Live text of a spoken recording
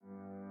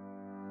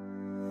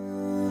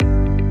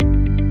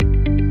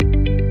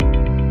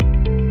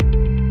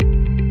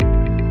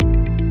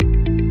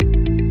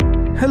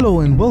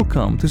Hello and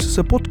welcome. This is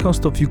a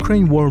podcast of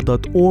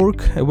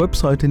ukraineworld.org, a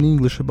website in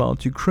English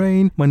about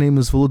Ukraine. My name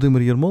is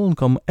Volodymyr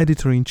Yermolenko. I'm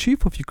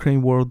editor-in-chief of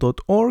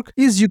ukraineworld.org.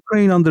 Is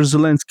Ukraine under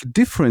Zelensky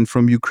different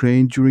from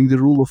Ukraine during the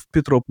rule of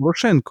Petro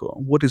Poroshenko?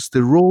 What is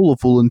the role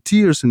of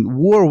volunteers and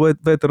war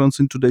veterans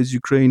in today's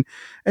Ukraine?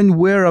 And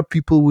where are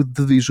people with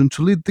the vision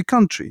to lead the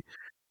country?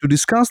 To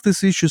discuss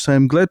these issues, I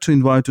am glad to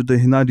invite today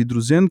Hennady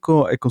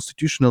Druzenko, a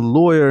constitutional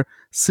lawyer,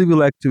 civil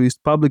activist,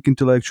 public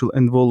intellectual,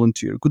 and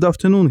volunteer. Good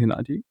afternoon,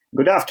 Hennady.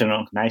 Good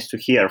afternoon. Nice to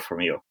hear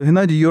from you.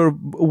 Hennady, you're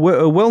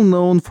well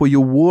known for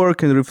your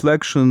work and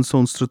reflections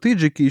on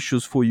strategic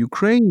issues for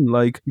Ukraine,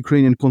 like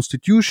Ukrainian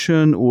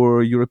constitution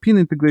or European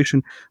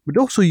integration, but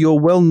also you're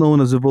well known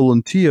as a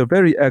volunteer,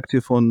 very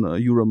active on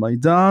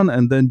Euromaidan,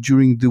 and then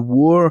during the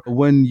war,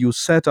 when you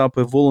set up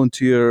a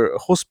volunteer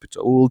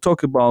hospital. We'll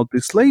talk about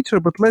this later,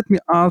 but let me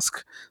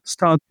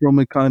start from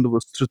a kind of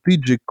a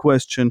strategic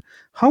question.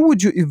 How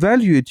would you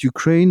evaluate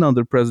Ukraine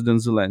under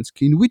President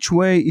Zelensky? In which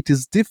way it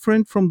is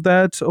different from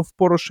that of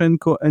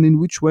Poroshenko, and in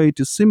which way it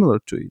is similar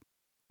to it?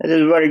 That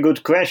is a very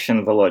good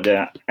question,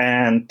 Volodya.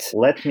 And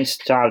let me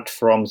start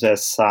from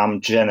some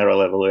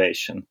general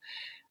evaluation.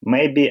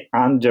 Maybe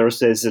under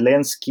the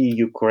Zelensky,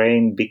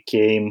 Ukraine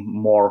became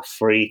more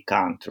free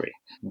country.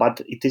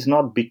 But it is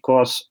not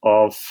because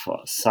of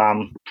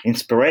some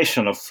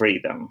inspiration of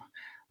freedom,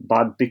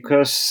 but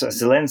because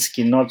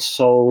Zelensky not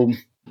so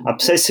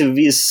obsessive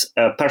with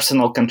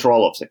personal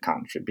control of the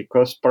country,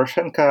 because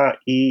Poroshenko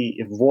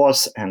he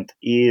was and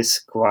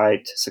is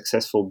quite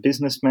successful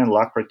businessman,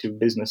 lucrative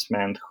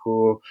businessman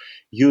who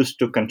used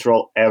to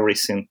control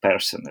everything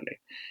personally.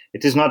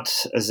 It is not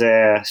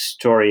the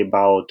story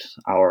about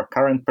our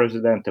current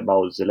president,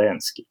 about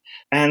Zelensky.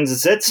 And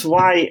that's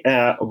why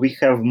we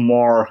have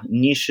more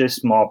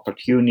niches, more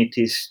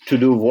opportunities to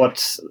do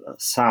what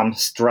some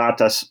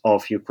stratas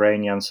of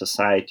Ukrainian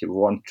society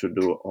want to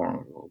do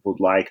or would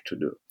like to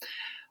do.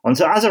 On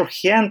the other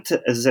hand,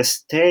 the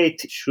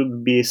state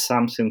should be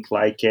something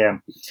like a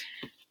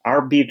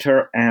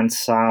arbiter, and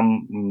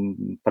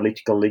some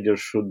political leaders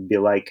should be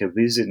like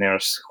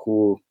visionaries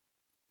who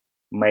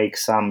make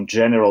some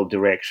general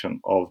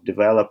direction of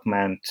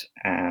development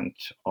and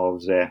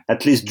of the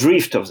at least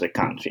drift of the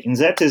country. And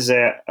that is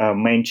the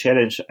main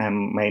challenge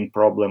and main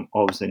problem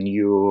of the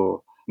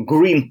new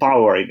green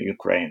power in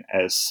Ukraine,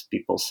 as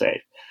people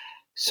say.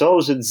 So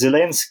that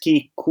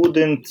Zelensky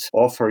couldn't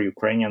offer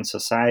Ukrainian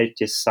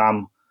society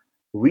some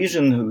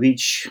vision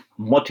which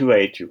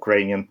motivate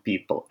Ukrainian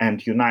people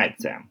and unite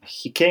them.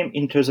 He came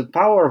into the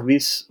power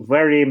with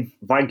very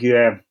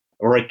vague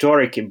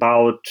rhetoric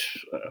about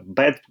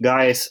bad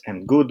guys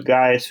and good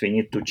guys. We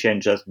need to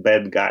change just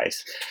bad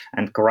guys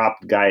and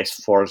corrupt guys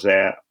for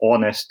the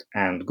honest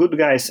and good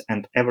guys,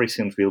 and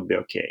everything will be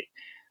okay.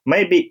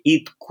 Maybe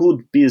it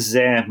could be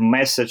the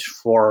message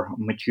for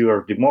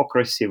mature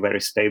democracy,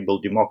 very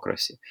stable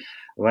democracy,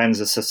 when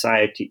the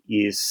society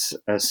is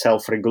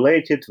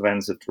self-regulated, when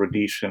the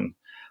tradition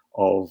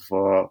of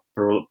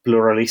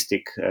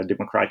pluralistic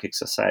democratic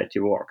society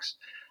works.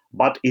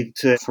 But it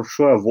for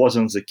sure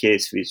wasn't the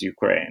case with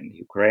Ukraine.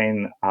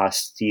 Ukraine are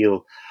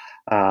still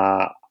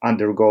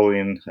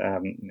undergoing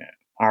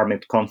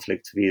armed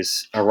conflict with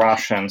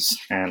Russians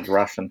and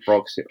Russian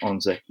proxy on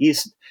the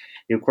east.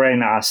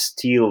 Ukraine are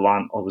still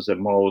one of the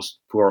most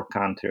poor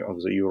country of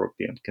the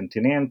European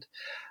continent.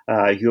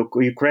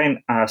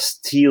 Ukraine are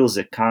still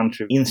the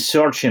country in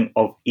searching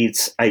of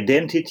its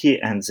identity,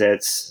 and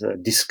that's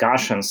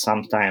discussions,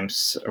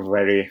 sometimes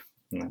very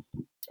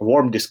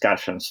warm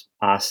discussions,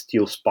 are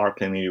still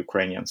sparkling in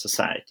Ukrainian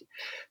society.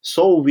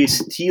 So we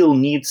still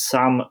need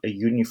some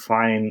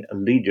unifying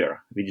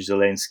leader, which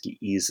Zelensky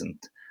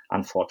isn't,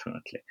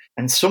 unfortunately.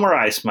 And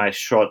summarize my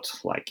short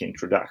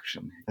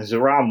introduction.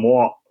 There are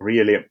more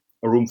really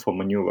room for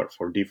maneuver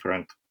for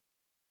different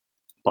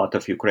part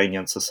of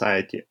Ukrainian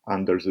society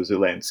under the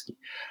Zelensky.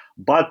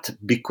 But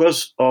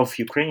because of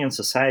Ukrainian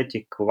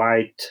society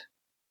quite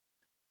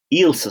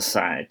ill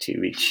society,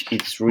 which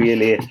is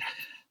really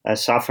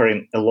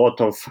suffering a lot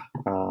of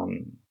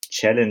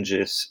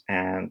challenges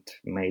and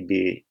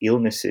maybe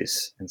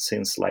illnesses and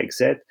things like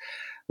that,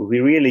 we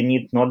really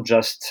need not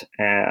just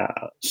a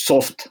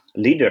soft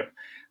leader.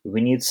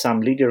 We need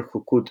some leader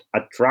who could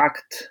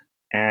attract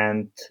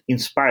and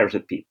inspire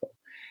the people.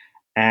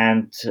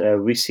 And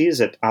we see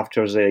that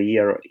after the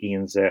year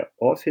in the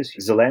office,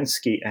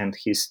 Zelensky and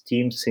his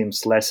team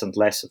seems less and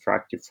less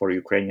attractive for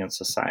Ukrainian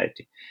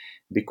society,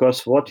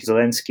 because what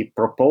Zelensky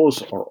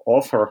propose or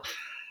offer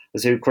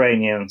the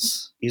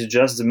Ukrainians is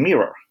just a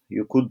mirror.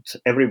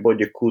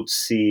 Everybody could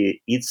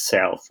see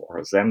itself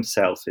or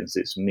themselves in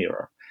this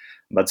mirror.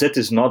 But that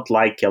is not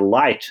like a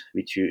light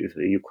which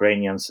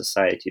Ukrainian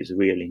societies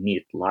really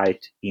need.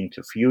 Light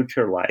into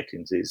future, light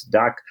in this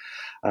dark,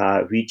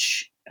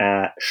 which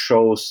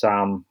shows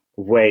some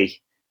way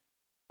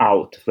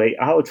out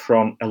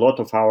from a lot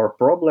of our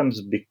problems,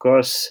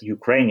 because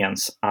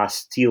Ukrainians are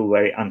still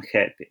very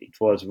unhappy. It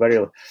was very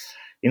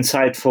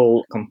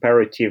insightful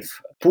comparative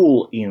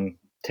poll in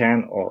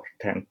 10 or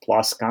 10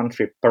 plus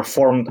country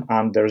performed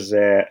under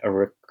the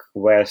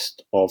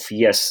request of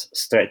YES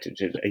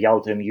strategy,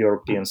 Yalta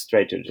European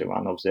strategy,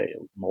 one of the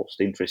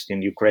most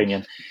interesting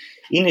Ukrainian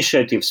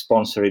initiatives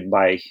sponsored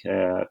by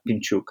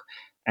Pinchuk.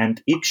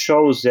 And it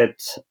shows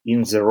that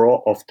in the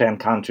row of 10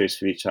 countries,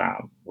 which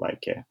are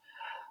like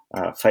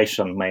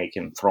fashion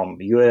making, from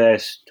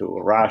US to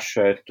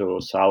Russia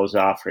to South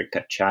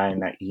Africa,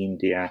 China,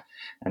 India,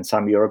 and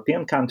some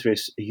European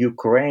countries,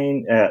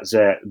 Ukraine,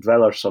 the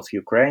dwellers of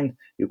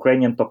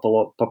Ukrainian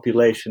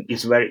population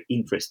is very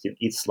interesting.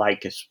 It's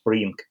like a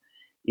spring.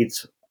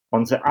 It's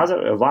on the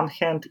other one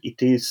hand,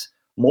 it is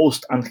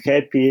most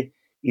unhappy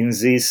in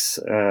this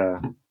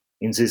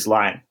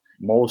line,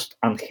 most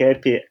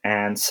unhappy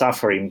and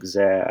suffering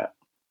the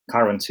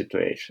current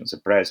situation, the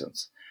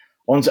presence.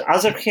 On the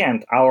other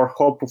hand, our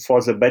hope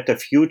for the better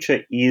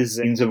future is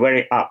in the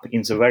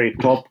very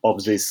top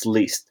of this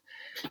list.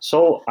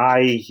 So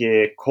I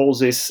call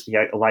this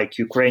like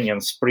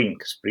Ukrainian spring,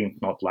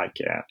 not like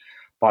a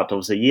part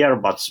of the year,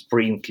 but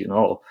spring,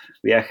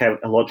 we have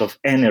a lot of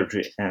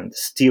energy and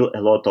still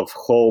a lot of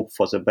hope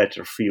for the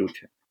better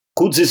future.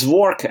 Could this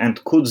work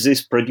and could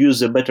this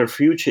produce a better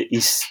future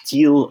is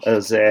still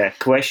the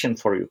question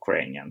for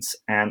Ukrainians.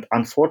 And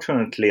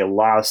unfortunately,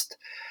 last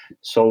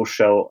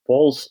social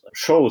polls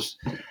shows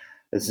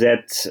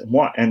that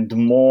more and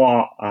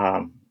more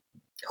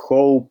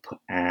hope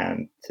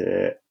and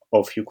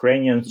of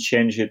Ukrainians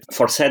change it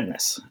for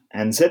sadness.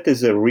 And that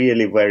is a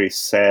really very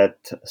sad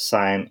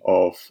sign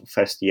of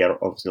first year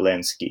of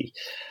Zelensky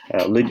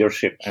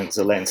leadership and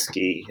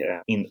Zelensky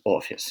in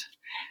office.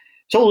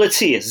 So let's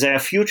see, the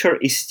future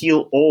is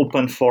still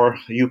open for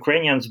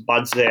Ukrainians,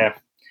 but the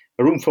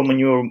room for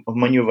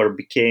maneuver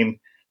became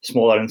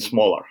smaller and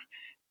smaller.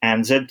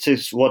 And that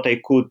is what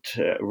I could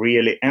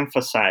really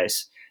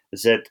emphasize,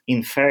 that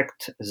in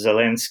fact,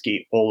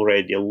 Zelensky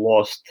already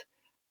lost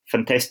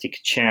fantastic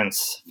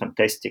chance,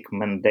 fantastic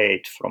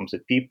mandate from the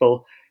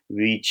people,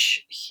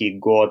 which he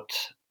got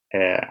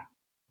a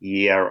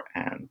year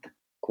and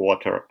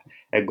quarter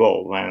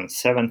ago when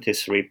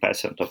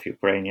 73% of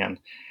Ukrainian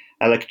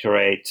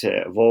electorate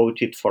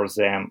voted for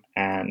them,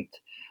 and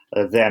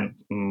then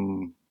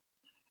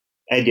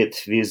added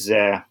with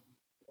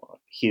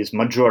his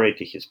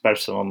majority, his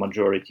personal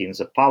majority in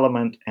the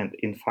parliament, and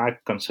in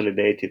fact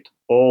consolidated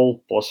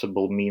all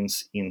possible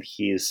means in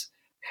his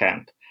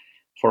hand.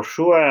 For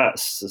sure,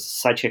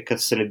 such a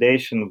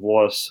consolidation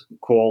was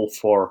call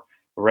for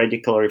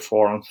radical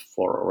reforms,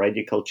 for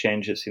radical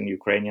changes in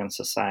Ukrainian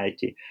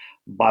society.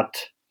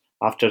 But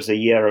after the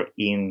year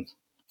in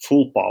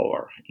full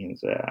power, in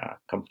the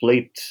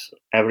complete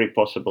every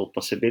possible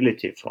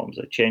possibility, from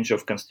the change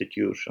of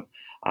constitution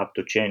up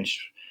to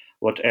change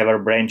whatever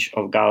branch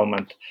of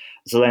government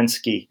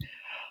Zelensky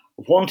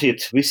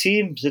wanted, we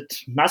see that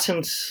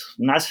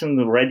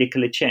nothing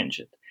radically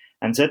changed.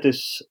 And that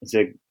is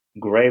the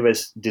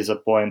gravest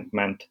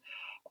disappointment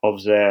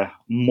of the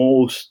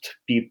most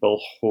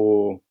people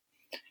who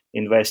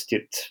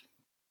invested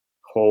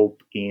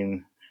hope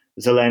in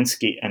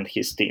Zelensky and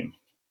his team.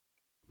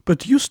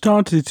 But you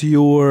started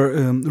your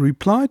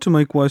reply to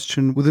my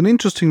question with an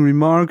interesting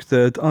remark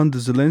that under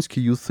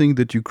Zelensky, you think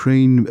that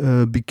Ukraine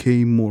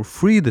became more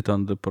free than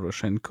under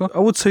Poroshenko. I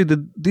would say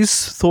that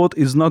this thought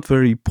is not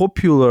very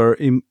popular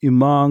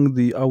among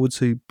the, I would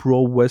say,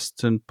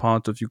 pro-Western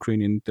part of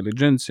Ukrainian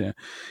intelligentsia.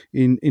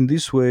 In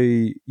this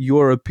way,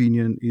 your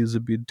opinion is a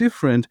bit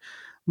different.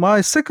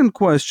 My second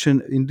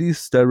question in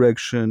this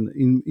direction,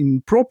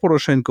 in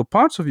pro-Poroshenko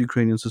parts of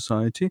Ukrainian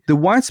society, the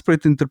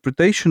widespread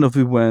interpretation of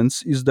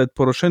events is that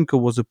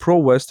Poroshenko was a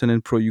pro-Western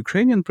and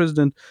pro-Ukrainian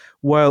president,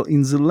 while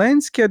in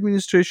Zelensky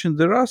administration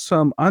there are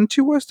some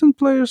anti-Western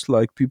players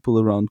like people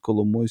around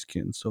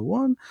Kolomoisky and so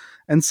on,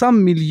 and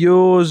some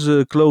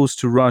milieus close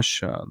to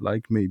Russia,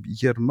 like maybe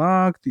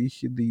Yermak,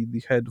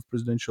 the head of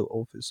presidential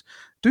office.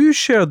 Do you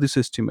share this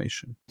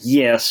estimation?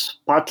 Yes,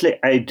 partly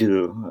I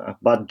do,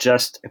 but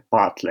just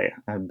partly,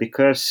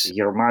 because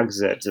Yermak,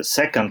 the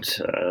second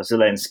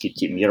Zelensky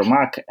team,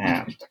 Yermak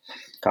and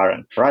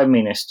current prime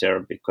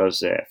minister, because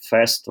the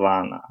first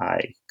one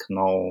I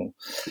know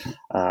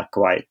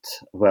quite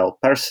well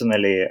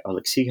personally,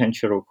 Alexei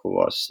Goncharuk, who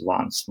was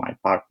once my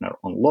partner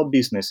on law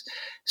business.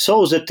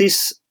 So that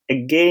is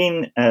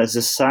again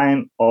the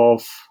sign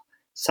of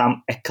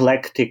some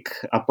eclectic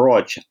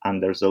approach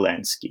under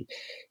Zelensky.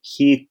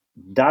 He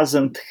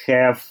doesn't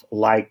have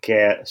like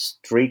a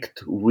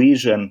strict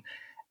vision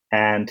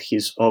and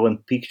his own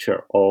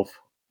picture of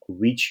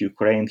which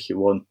Ukraine he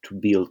wants to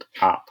build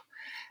up.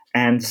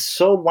 And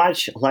so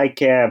much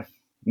like a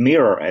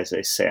mirror, as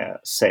I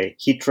say,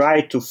 he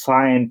tried to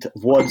find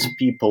what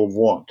people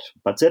want.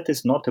 But that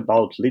is not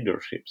about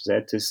leadership.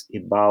 That is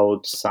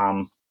about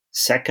some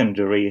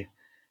secondary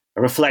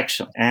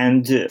reflection.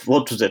 And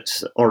what do that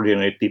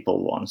ordinary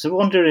people want? The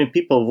ordinary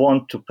people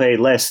want to pay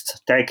less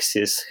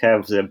taxes,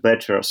 have the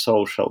better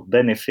social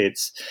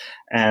benefits,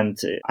 and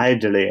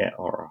ideally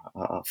or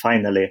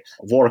finally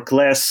work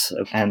less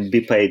and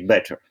be paid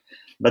better.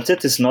 But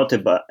that is not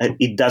about,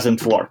 it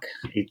doesn't work.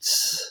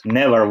 It's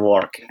never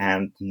work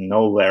and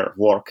nowhere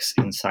works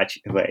in such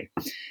a way.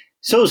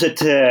 So that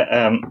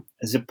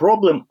the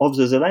problem of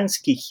the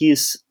Zelensky,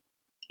 his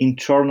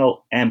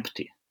internal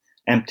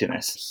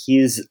emptiness,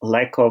 his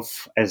lack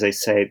of, as I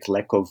said,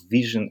 lack of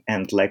vision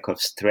and lack of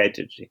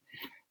strategy.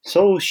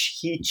 So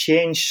he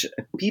changed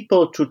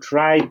people to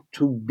try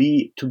to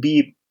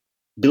be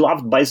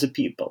beloved by the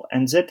people,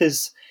 and that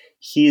is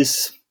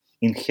his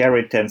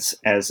inheritance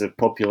as a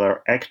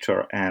popular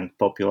actor and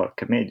popular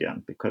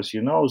comedian, because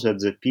you know that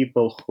the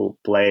people who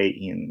play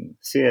in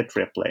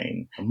theater,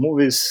 play in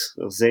movies,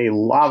 they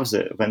love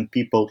when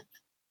people,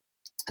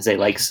 they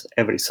like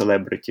every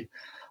celebrity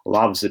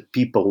love that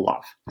people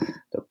love,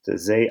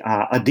 that they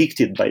are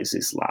addicted by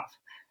this love.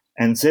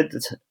 And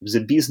that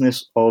the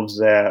business of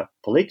the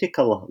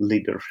political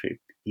leadership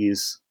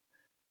is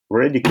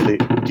radically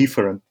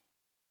different,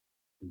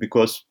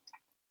 because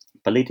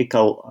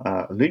political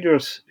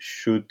leaders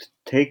should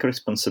take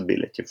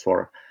responsibility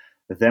for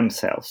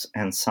themselves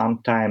and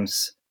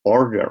sometimes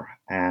order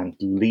and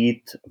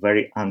lead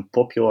very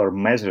unpopular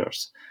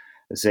measures.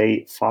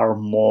 They far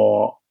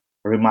more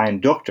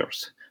remind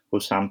doctors who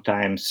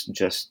sometimes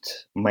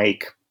just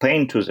make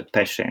pain to the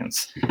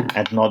patients,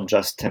 and not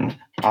just an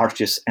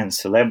artist and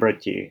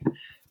celebrity,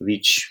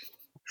 which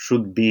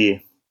should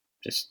be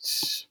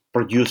just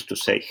produced to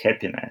say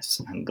happiness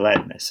and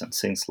gladness and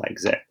things like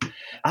that.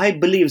 I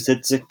believe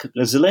that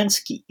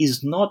Zelensky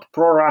is not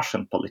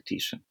pro-Russian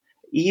politician.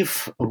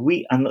 If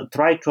we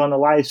try to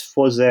analyze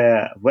for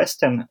the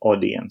Western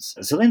audience,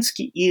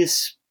 Zelensky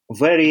is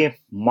very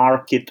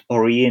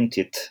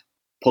market-oriented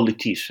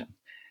politician.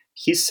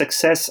 His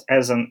success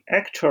as an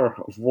actor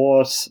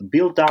was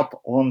built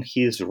up on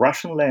his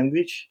Russian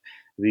language,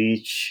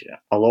 which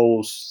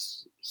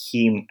allows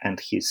him and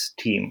his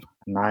team,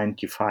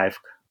 95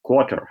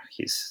 quarter,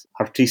 his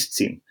artist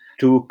team,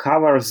 to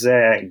cover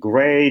the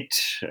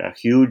great,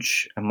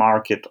 huge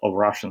market of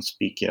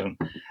Russian-speaking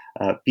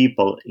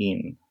people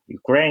in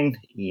Ukraine,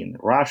 in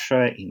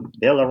Russia, in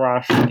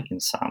Belarus, in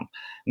some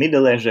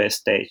Middle Asia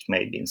state,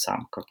 maybe in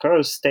some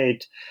Caucasus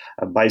state.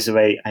 By the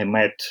way, I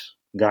met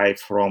guy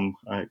from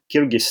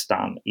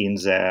Kyrgyzstan in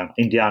the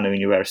Indiana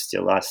University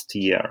last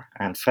year,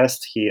 and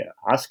first he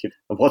asked,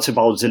 "What's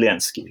about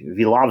Zelensky?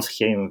 We love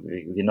him,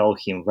 we know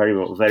him very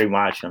very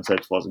much, and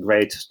that was a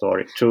great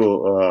story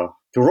to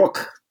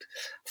rock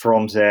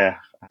from the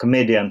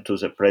comedian to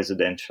the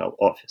presidential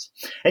office."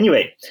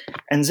 Anyway,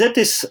 and that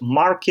is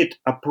market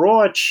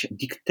approach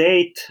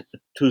dictate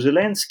to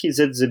Zelensky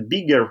that the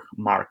bigger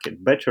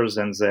market better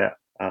than the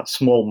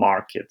small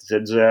market,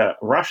 that the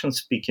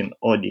Russian-speaking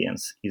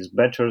audience is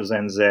better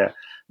than the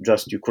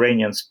just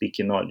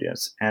Ukrainian-speaking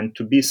audience. And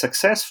to be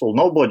successful,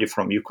 nobody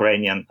from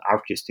Ukrainian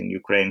artist in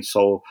Ukraine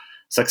so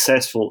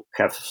successful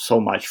have so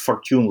much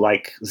fortune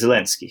like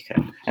Zelensky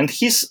had. And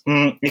his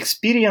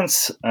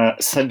experience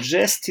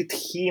suggested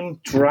him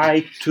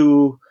try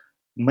to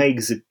make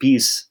the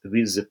peace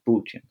with the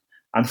Putin.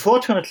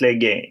 Unfortunately,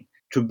 again,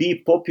 to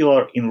be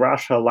popular in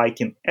Russia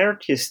like an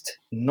artist,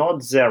 not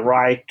the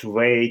right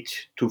way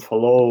to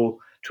follow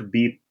to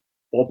be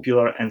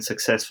popular and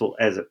successful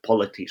as a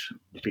politician.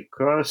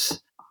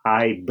 Because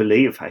I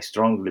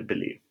strongly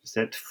believe,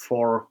 that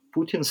for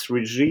Putin's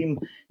regime,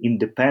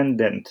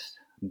 independent,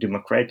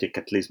 democratic,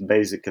 at least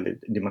basically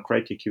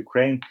democratic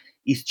Ukraine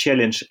is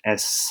challenged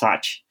as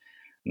such,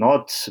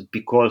 not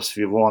because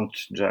we want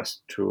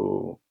just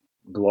to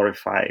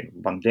glorify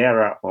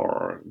Bandera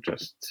or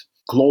just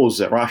close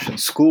the Russian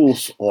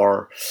schools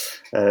or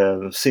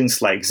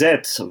things like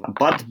that,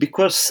 but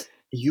because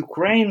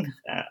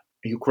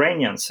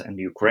Ukrainians and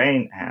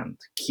Ukraine and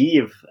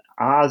Kiev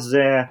are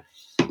the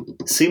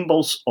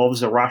symbols of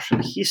the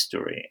Russian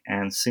history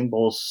and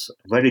symbols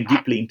very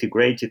deeply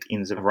integrated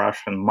in the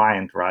Russian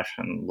mind,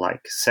 Russian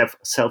like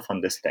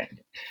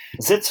self-understanding.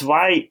 That's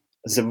why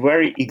the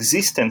very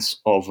existence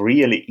of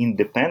really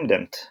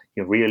independent,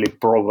 really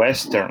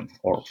pro-Western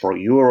or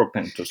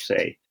pro-European, to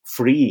say,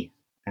 free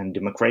and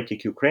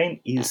democratic Ukraine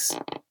is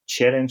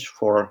challenge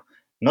for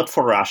not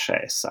for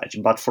Russia as such,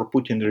 but for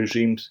Putin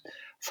regimes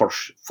for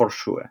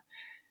sure.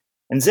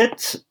 And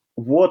that's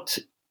what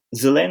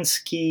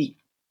Zelensky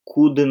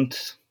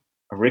couldn't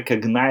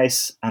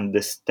recognize,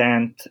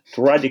 understand,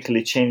 to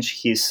radically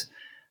change his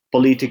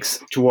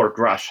politics toward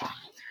Russia.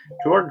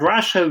 Toward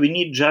Russia, we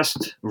need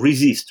just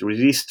resist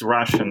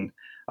Russian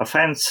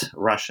offense,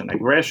 Russian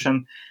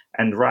aggression,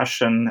 and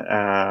Russian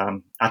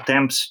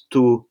attempts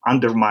to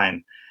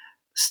undermine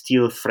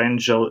still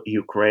fragile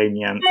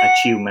Ukrainian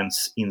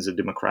achievements in the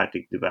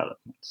democratic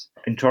developments.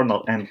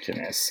 Internal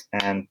emptiness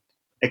and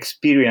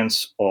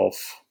experience of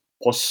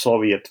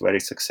post-Soviet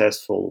very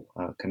successful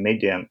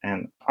comedian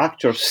and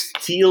actor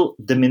still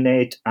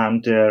dominate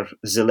under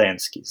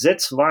Zelensky.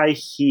 That's why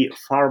he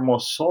far more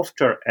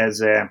softer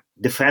as a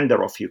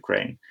defender of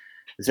Ukraine.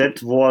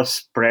 That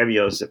was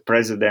previous the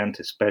president,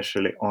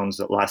 especially on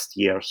the last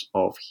years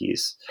of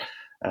his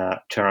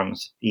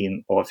terms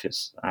in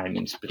office. I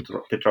mean,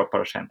 Petro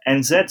Poroshenko.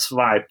 And that's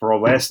why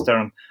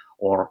pro-Western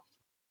or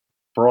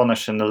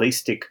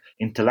pro-nationalistic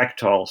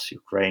intellectuals,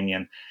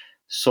 Ukrainian,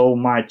 so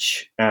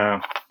much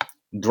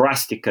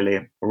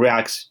drastically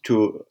reacts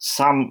to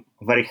some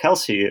very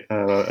healthy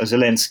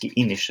Zelensky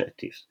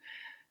initiatives.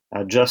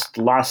 Just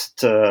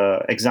last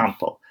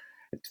example,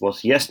 it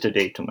was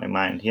yesterday to my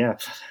mind,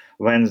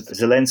 when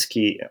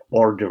Zelensky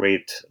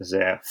ordered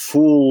the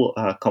full,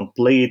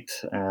 complete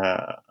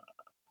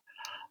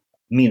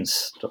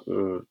means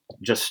to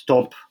just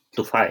stop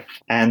to fight,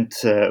 and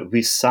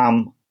with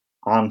some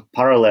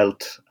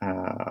unparalleled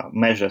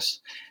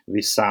measures,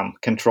 with some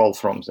control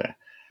from the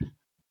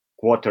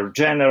quarter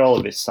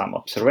general, with some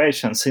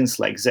observations, things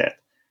like that.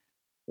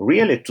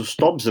 Really, to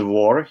stop the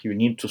war, you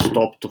need to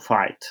stop to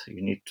fight.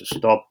 You need to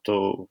stop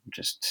to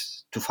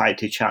just to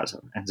fight each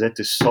other, and that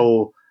is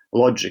so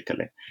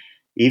logically.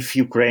 If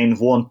Ukraine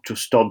want to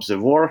stop the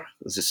war,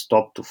 the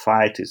stop to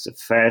fight is the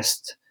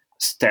first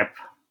step,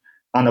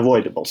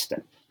 unavoidable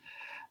step.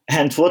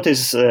 And what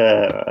is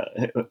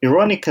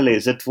ironically,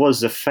 that was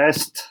the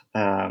first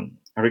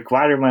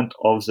requirement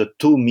of the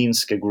two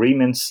Minsk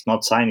agreements,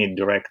 not signed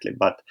directly,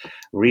 but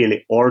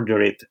really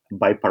ordered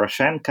by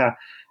Poroshenko.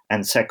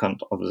 And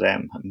second of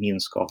them,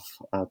 Minsk of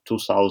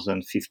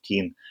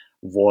 2015,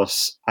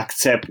 was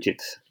accepted,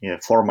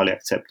 formally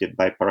accepted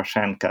by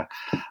Poroshenko,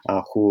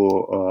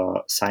 who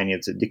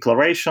signed the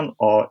declaration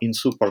or in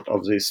support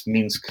of this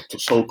Minsk,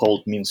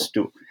 so-called Minsk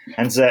II.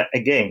 And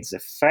again, the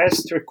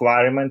first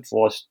requirement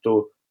was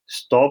to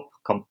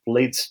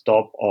complete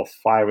stop of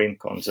firing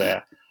on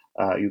the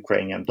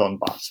Ukrainian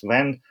Donbass.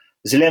 When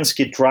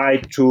Zelensky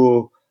tried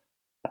to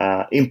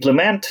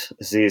implement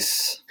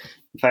this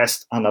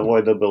first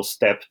unavoidable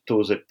step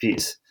to the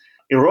peace,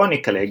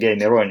 ironically,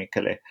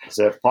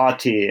 the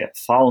party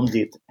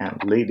founded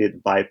and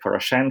led by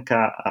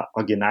Poroshenko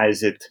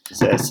organized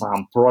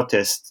some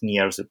protests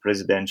near the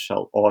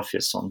presidential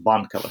office on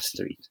Bankova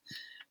Street.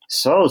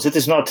 So that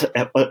is not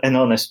an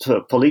honest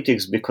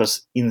politics,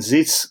 because in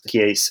this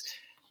case,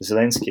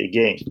 Zelensky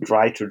again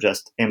tried to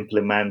just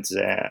implement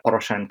the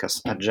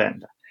Poroshenko's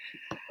agenda.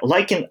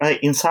 Like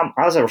in some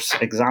other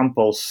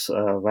examples,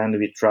 when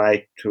we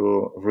try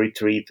to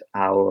retreat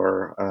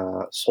our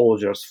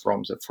soldiers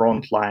from the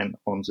front line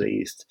on the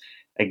east,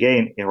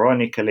 again,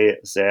 ironically,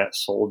 the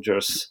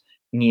soldiers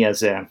near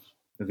the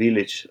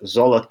village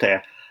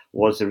Zolote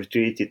was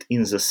retreated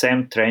in the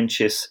same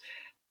trenches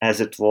as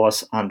it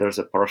was under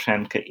the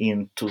Poroshenko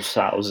in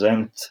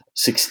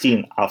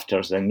 2016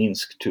 after the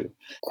Minsk II.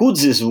 Could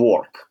this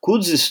work?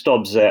 Could this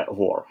stop the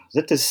war?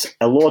 That is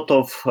a lot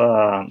of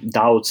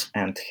doubts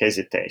and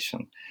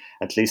hesitation,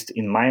 at least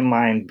in my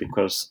mind,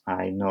 because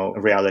I know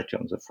reality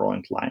on the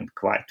front line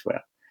quite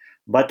well.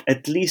 But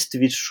at least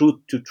we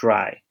should to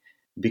try,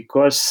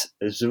 because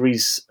there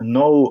is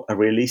no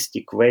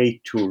realistic way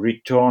to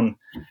return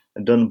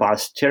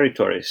Donbas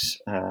territories,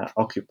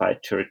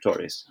 occupied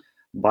territories,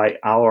 by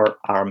our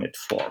armed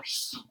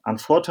force.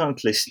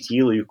 Unfortunately,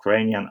 still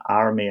Ukrainian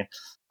army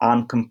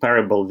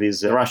uncomparable with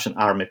the Russian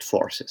armed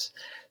forces.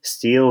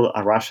 Still,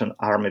 a Russian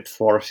armed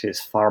force is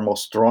far more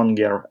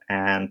stronger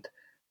and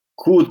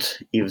could,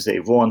 if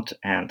they want,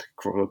 and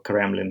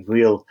Kremlin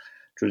will,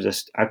 to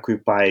just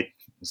occupy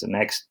the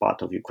next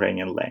part of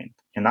Ukrainian land.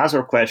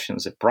 Another question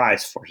is the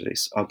price for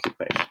this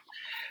occupation.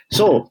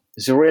 So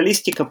the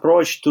realistic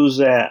approach to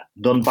the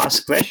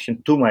Donbass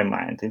question, to my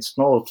mind, it's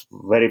not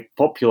very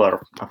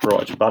popular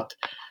approach, but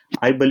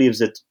I believe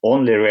that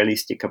only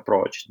realistic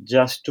approach,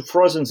 just to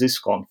frozen this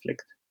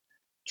conflict,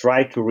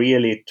 try to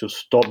really to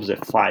stop the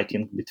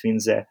fighting between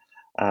the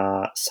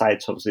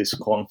sides of this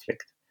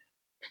conflict,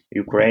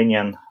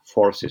 Ukrainian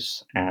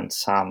forces and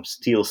some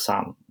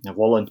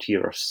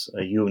volunteers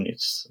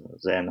units,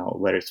 they are now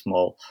very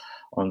small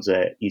on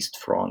the East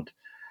Front,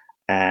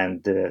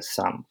 and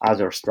some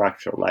other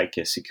structure like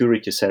a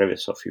security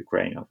service of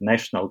Ukraine, of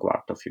National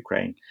Guard of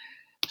Ukraine,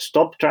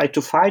 try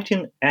to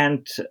fighting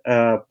and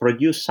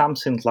produce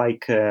something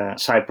like a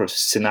Cyprus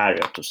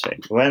scenario, to say.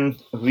 When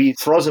we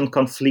frozen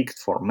conflict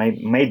for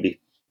maybe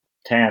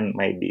 10,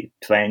 maybe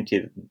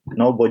 20,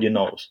 nobody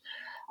knows.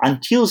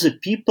 Until the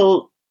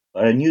people,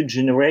 a new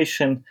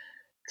generation,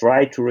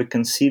 try to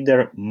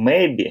reconsider,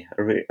 maybe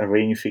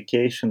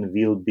reunification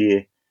will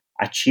be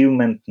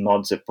achievement,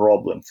 not the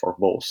problem for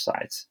both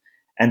sides.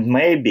 And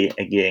maybe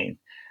again,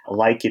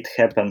 like it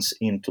happens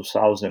in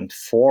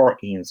 2004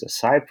 in the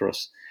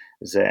Cyprus,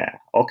 the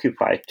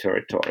occupied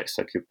territories,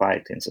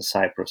 occupied in the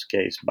Cyprus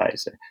case by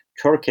the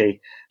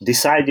Turkey,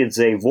 decided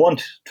they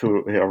want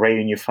to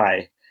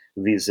reunify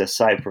with the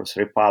Cyprus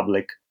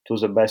Republic. To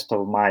the best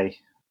of my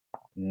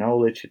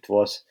knowledge, it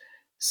was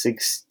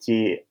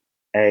 68%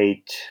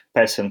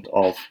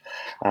 of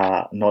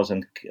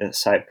northern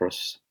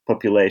Cyprus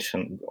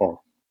population,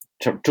 or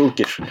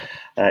Turkish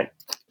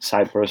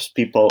Cyprus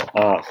people,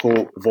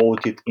 who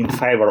voted in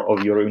favor of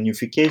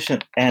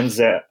reunification, and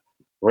the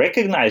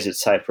recognized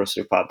Cyprus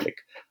Republic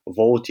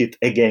voted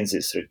against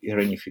this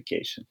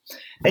reunification.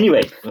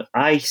 Anyway,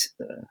 I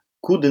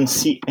couldn't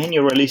see any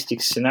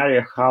realistic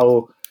scenario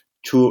how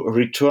to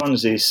return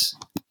these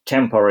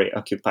temporary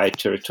occupied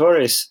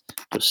territories,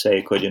 to say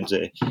according to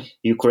the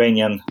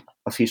Ukrainian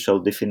official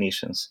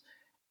definitions,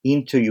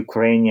 into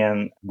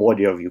Ukrainian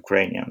body of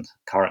Ukrainian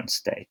current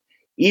state.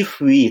 If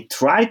we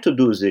try to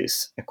do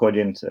this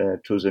according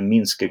to the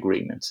Minsk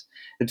agreements,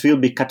 it will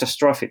be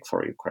catastrophic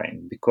for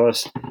Ukraine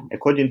because,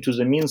 according to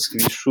the Minsk,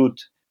 we should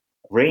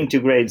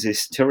reintegrate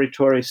these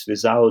territories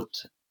without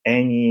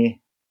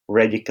any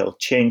radical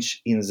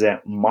change in the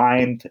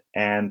mind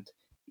and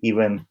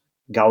even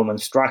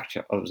government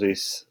structure of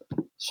this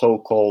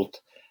so-called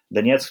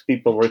Donetsk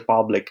People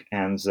Republic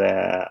and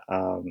the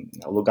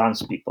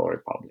Lugansk People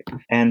Republic.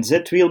 And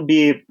that will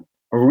be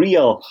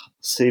real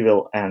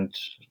civil and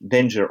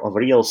danger of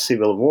real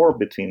civil war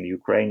between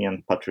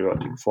Ukrainian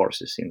patriotic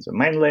forces in the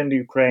mainland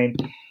Ukraine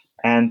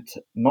and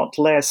not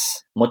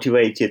less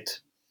motivated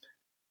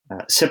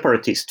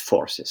separatist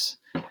forces,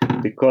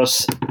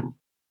 because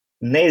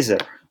neither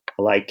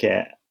like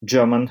a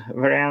German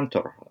variant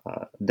or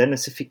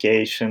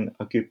denazification,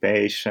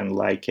 occupation,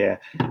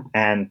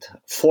 and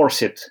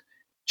forced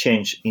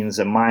change in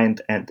the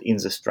mind and in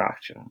the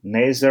structure.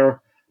 Neither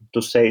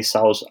to say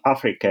South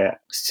Africa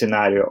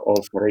scenario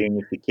of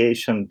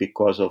reunification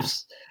because of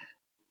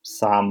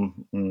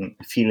some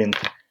feeling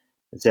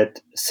that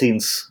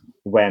things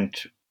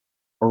went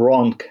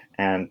wrong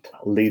and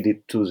lead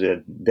it to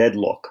the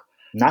deadlock.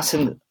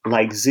 Nothing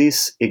like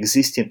this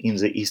existing in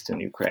the eastern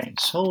Ukraine.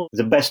 So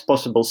the best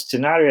possible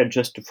scenario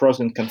just to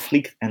frozen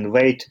conflict and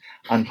wait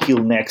until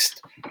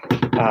next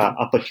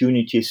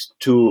opportunities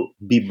to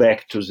be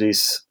back to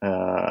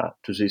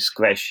this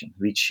question,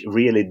 which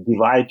really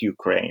divide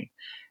Ukraine,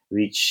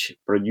 which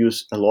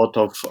produce a lot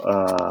of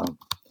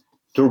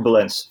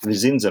turbulence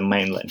within the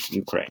mainland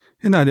Ukraine.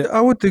 Nadia, I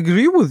would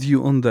agree with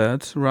you on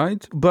that,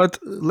 right? But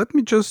let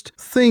me just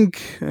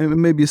think,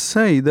 maybe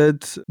say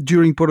that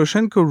during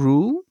Poroshenko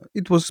rule,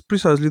 it was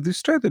precisely this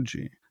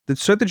strategy. The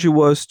strategy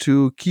was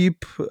to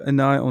keep an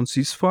eye on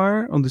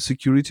ceasefire, on the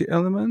security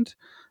element,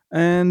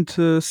 and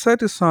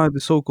set aside the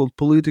so-called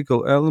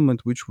political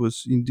element, which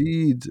was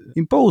indeed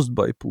imposed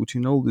by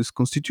Putin. All these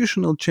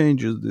constitutional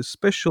changes, the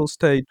special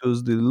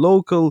status, the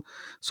local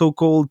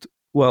so-called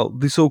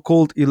the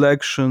so-called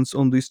elections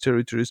on these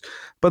territories.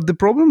 But the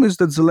problem is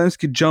that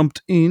Zelensky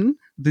jumped in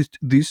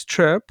this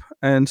trap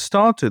and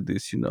started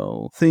this,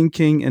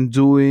 thinking and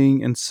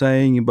doing and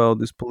saying about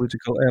this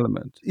political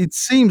element. It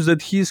seems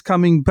that he's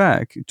coming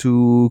back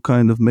to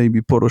kind of maybe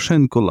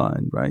Poroshenko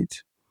line, right?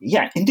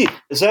 Yeah, indeed.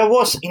 There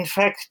was, in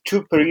fact,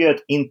 two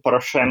periods in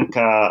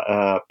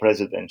Poroshenko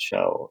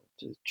presidential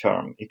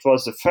term. It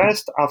was the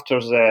first after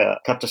the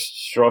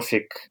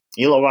catastrophic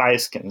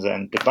Ilovaisk and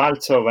then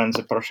Debaltseve, when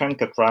the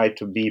Poroshenko tried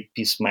to be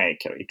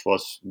peacemaker. It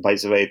was, by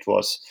the way, it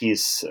was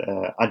his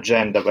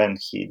agenda when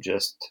he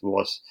just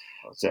was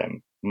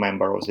the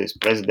member of this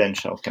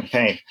presidential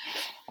campaign.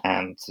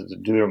 And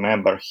do you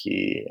remember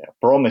he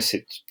promised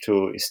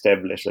to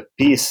establish a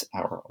peace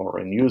or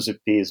renew the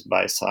peace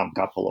by some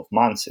couple of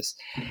months?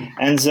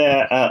 And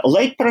the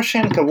late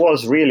Poroshenko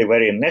was really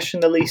very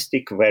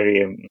nationalistic,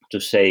 very, to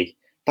say,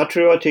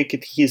 patriotic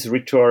in his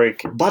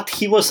rhetoric, but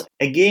he was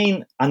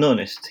again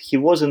unhonest. He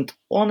wasn't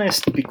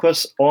honest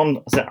because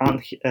on the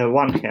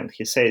one hand,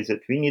 he says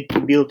that we need to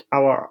build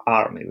our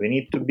army, we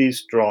need to be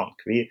strong,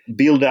 we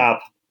build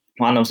up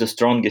one of the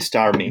strongest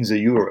army in the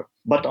Europe.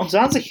 But on the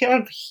other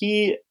hand,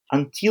 he,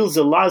 until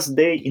the last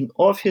day in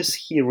office,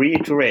 he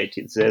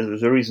reiterated that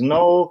there is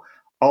no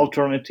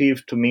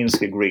alternative to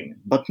Minsk agreement.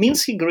 But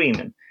Minsk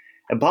agreement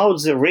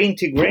about the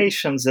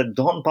reintegration that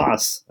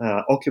Donbass,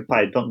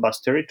 occupied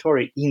Donbass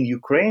territory in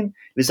Ukraine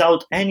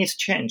without any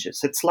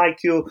changes. It's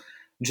like you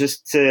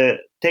just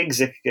take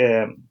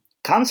the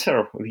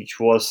cancer which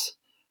was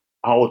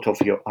out of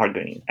your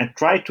organism and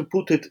try to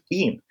put it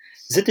in.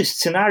 That is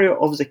scenario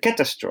of the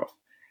catastrophe.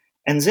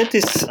 And that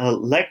is a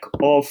lack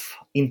of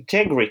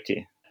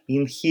integrity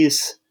in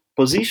his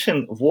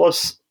position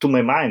was, to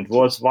my mind,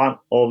 was one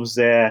of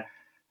the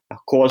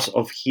cause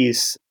of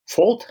his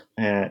fault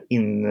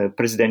in the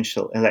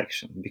presidential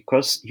election,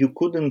 because you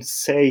couldn't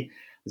say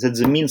that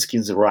the Minsk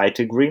is the right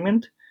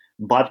agreement,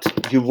 but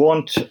you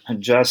want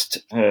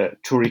just to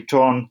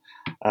return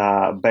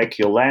back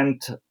your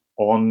land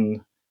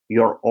on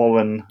your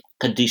own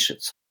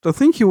conditions. I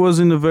think he was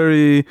in a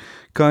very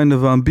kind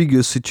of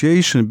ambiguous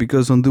situation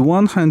because, on the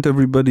one hand,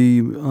 everybody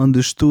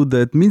understood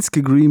that Minsk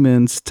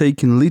agreements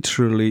taken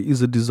literally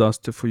is a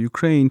disaster for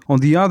Ukraine. On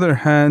the other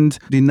hand,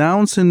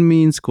 denouncing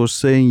Minsk or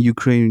saying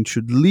Ukraine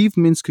should leave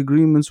Minsk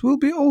agreements will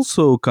be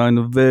also kind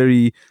of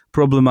very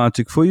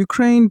problematic for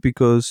Ukraine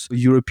because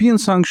European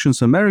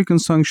sanctions, American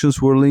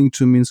sanctions were linked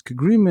to Minsk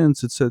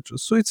agreements, etc.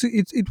 So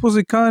it was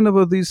a kind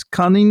of this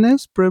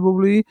cunningness,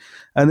 probably,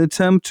 an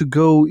attempt to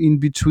go in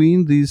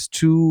between these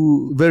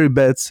two very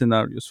bad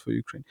scenarios for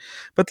Ukraine.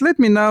 But let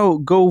me now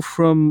go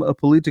from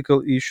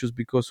political issues,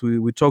 because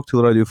we talked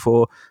already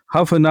for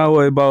half an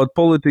hour about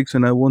politics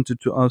and I wanted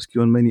to ask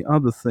you on many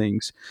other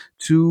things,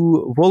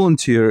 to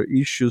volunteer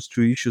issues,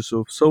 to issues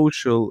of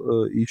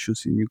social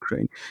issues in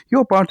Ukraine.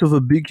 You're part of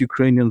a big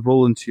Ukrainian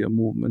volunteer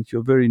movement.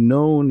 You're very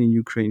known in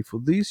Ukraine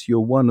for this. You're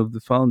one of the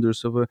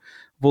founders of a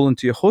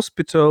volunteer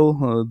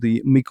hospital,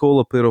 the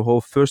Mykola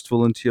Pyrogov First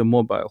Volunteer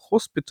Mobile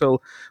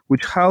Hospital,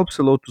 which helps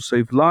a lot to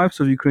save lives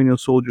of Ukrainian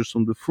soldiers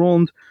on the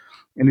front.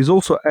 and is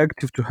also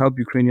active to help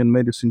Ukrainian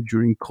medicine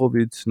during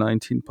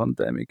COVID-19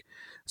 pandemic.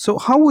 So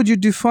how would you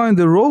define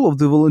the role of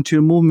the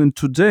volunteer movement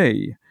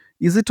today?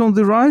 Is it on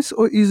the rise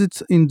or is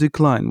it in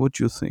decline? What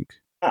do you think?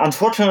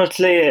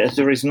 Unfortunately,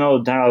 there is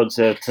no doubt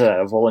that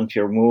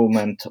volunteer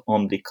movement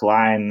on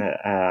decline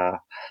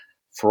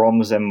from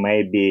the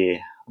maybe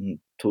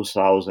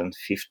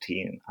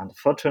 2015.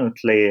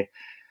 Unfortunately,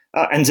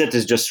 and that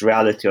is just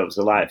reality of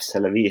the life, c'est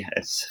la vie,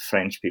 as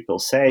French people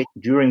say.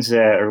 During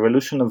the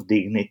Revolution of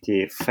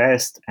Dignity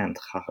fest and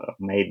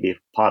maybe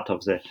part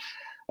of the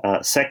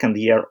second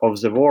year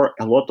of the war,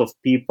 a lot of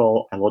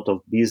people, a lot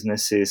of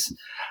businesses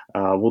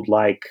would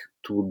like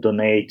to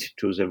donate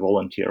to the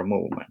volunteer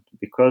movement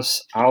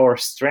because our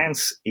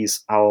strength is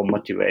our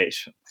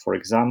motivation. For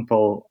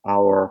example,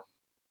 our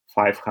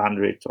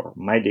 500 or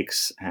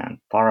medics and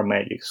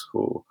paramedics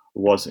who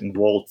was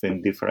involved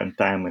in different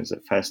time in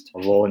the first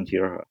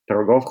volunteer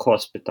Pirogov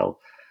hospital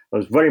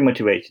was very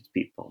motivated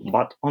people.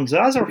 But on the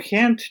other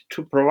hand,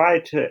 to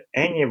provide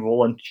any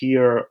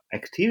volunteer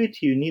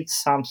activity, you need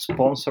some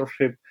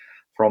sponsorship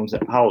from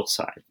the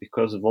outside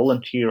because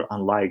volunteers,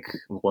 unlike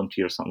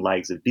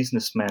the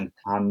businessmen,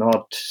 are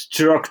not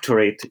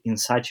structured in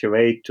such a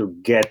way to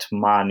get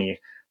money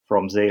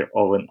from their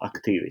own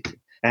activity.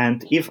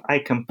 And if I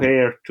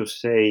compare to,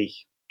 say,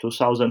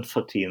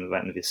 2014,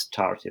 when we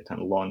started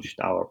and launched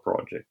our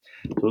project,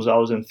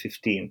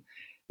 2015,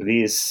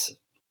 with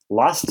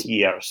last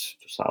year's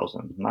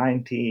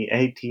 2019,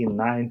 18,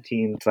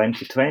 19,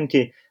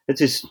 2020,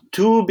 it is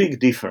two big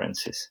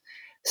differences.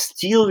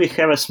 Still, we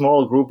have a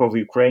small group of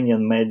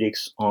Ukrainian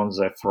medics on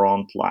the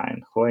front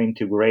line who are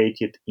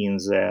integrated in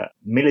the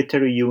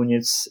military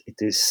units. It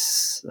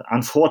is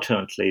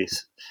unfortunately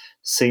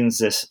since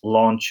this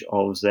launch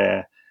of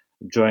the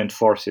Joint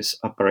Forces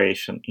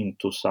operation in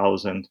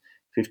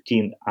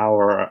 2015,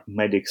 our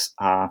medics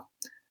are,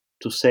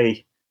 to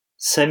say,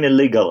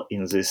 semi-legal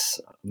in these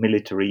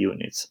military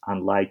units,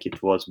 unlike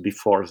it was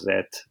before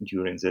that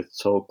during the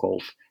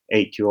so-called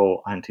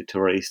ATO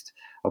anti-terrorist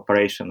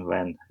operation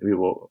when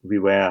we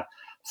were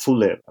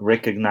fully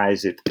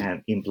recognized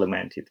and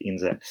implemented in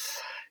the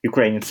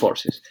Ukrainian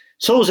forces.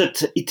 So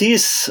that it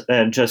is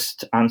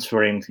just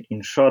answering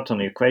in short on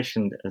your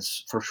question,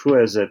 for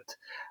sure that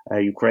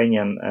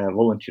Ukrainian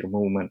volunteer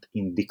movement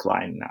in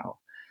decline now.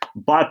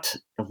 But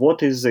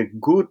what is the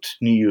good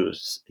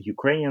news?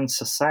 Ukrainian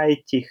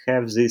society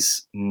have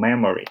this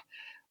memory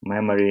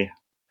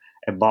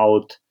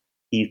about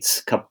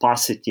its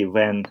capacity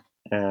when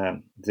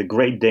the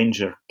great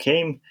danger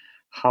came,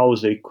 how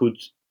they could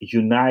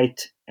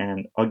unite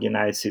and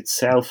organize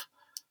itself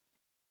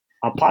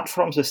apart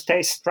from the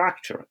state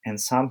structure, and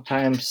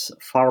sometimes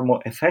far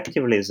more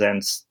effectively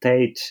than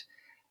state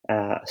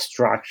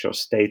structure,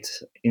 state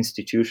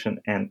institution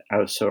and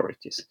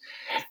authorities.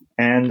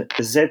 And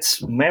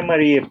that's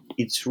memory,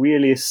 it's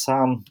really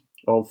some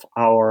of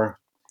our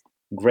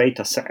great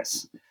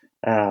assets.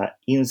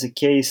 In the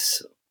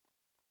case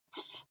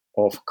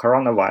of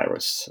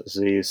coronavirus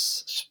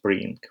this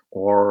spring,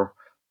 or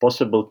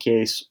possible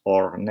case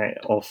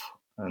of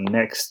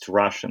next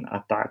Russian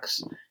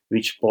attacks,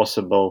 which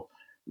possible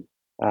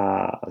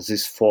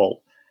this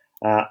fall.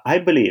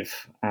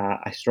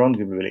 I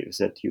strongly believe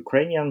that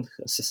Ukrainian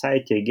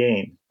society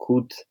again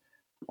could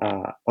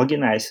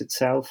organize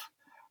itself,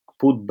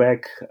 put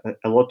back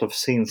a lot of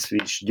things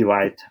which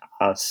divide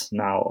us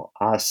now,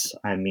 us,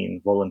 I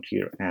mean,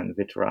 volunteer and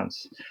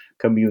veterans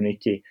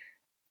community,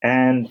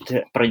 and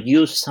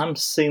produce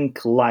something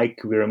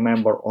like we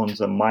remember on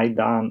the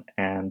Maidan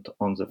and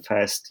on the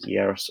first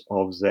years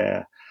of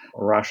the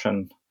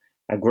Russian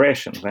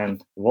aggression, when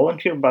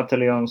volunteer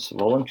battalions,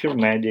 volunteer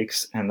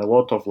medics, and a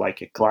lot of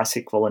like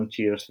classic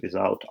volunteers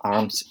without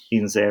arms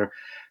in their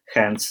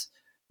hands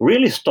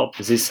really stopped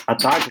this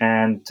attack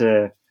and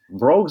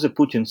broke the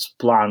Putin's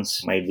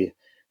plans maybe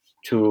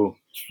to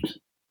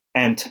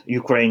end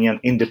Ukrainian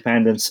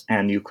independence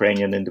and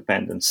Ukrainian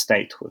independent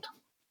statehood.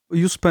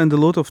 You spend a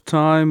lot of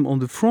time on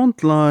the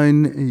front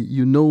line,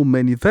 you know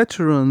many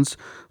veterans.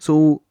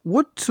 So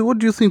what do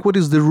you think, what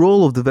is the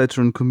role of the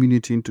veteran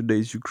community in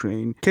today's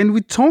Ukraine? Can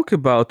we talk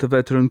about the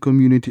veteran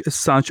community as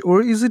such,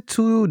 or is it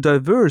too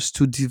diverse,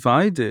 too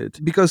divided?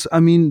 Because,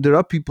 I mean, there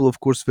are people, of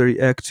course, very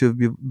active,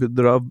 but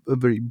there are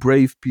very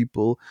brave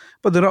people,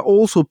 but there are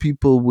also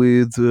people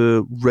with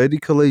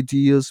radical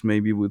ideas,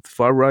 maybe with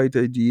far-right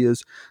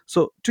ideas.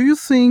 So do you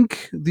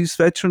think this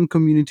veteran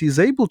community is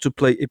able to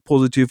play a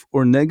positive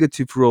or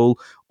negative role,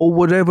 or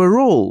whatever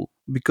role?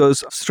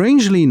 Because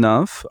strangely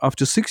enough,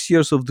 after 6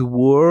 years of the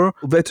war,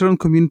 veteran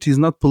community is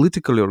not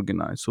politically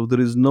organized. So there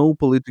is no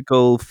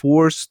political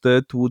force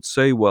that would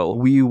say, well,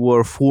 we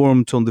were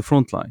formed on the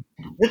front line.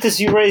 That is,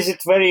 you raise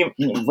it very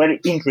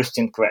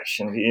interesting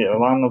question.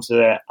 One of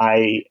the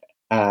I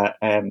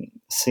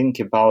think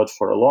about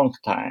for a long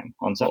time.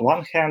 On the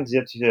one hand,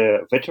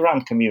 that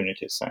veteran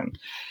communities and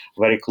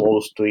very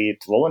close to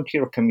it,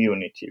 volunteer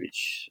community,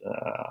 which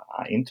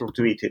are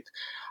intertweeted,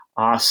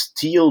 are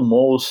still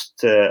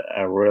most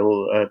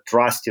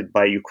trusted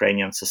by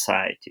Ukrainian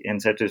society,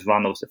 and that is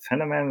one of the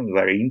phenomena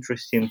very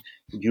interesting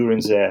during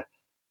the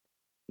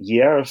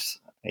years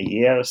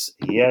years,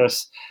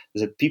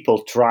 that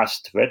people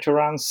trust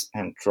veterans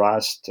and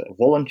trust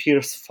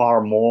volunteers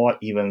far more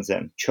even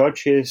than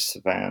churches,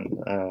 than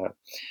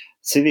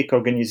civic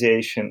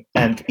organization,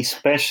 and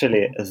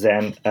especially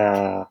than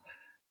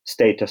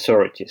state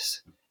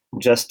authorities.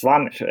 Just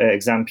one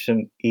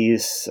exemption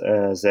is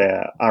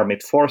the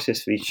armed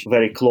forces, which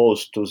very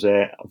close to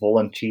the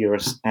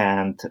volunteers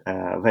and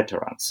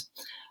veterans.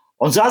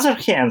 On the other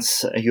hand,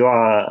 you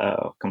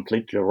are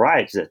completely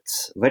right that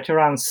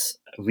veterans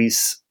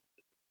with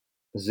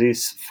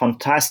this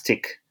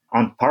fantastic,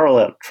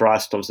 unparalleled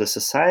trust of the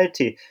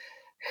society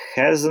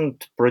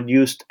hasn't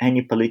produced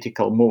any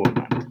political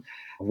movement.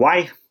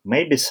 Why?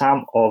 Maybe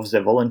some of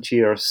the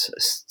volunteers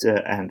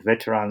and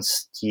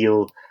veterans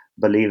still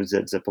believe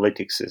that the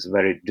politics is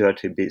very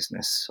dirty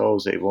business, so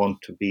they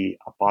want to be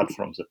apart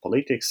from the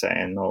politics.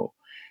 I know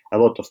a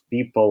lot of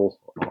people,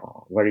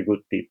 very good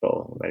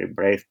people, very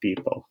brave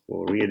people,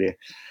 who really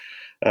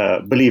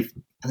believe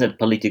that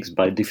politics,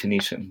 by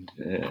definition,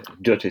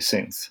 dirty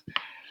things.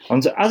 On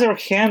the other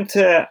hand,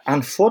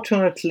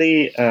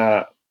 unfortunately,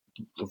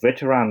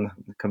 veteran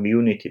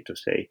community, to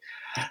say,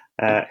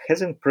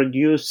 hasn't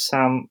produced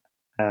some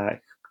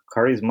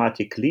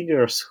charismatic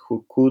leaders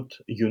who could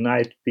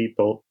unite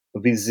people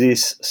with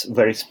this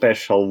very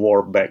special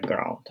war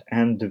background.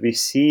 And we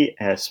see,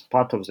 as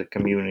part of the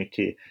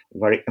community,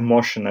 very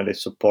emotionally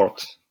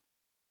support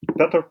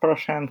Petro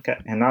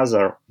Poroshenko.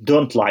 Another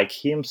don't like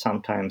him,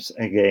 sometimes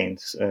again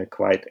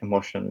quite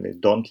emotionally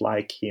don't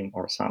like him,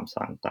 or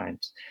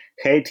sometimes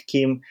hate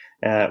him,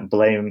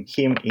 blame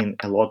him in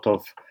a lot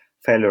of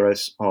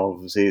failures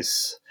of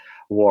this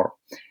war.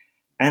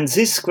 And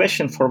this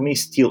question for me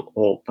is still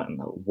open.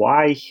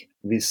 Why,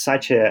 with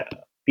such a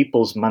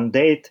people's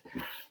mandate,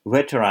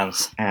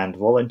 veterans and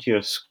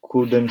volunteers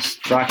couldn't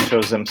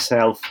structure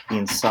themselves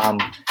in some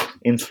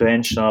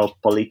influential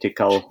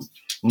political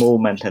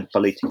movement and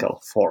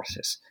political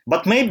forces?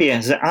 But maybe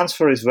the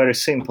answer is very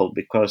simple,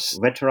 because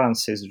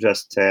veterans is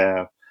just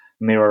a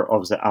mirror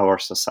of our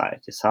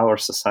societies. Our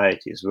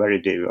society is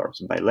very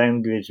diverse by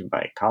language,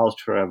 by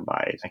culture,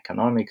 by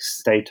economic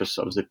status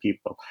of the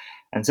people.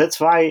 And that's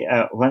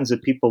why when the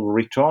people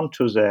return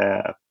to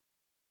the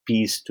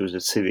peace, to the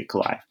civic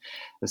life,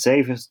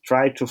 they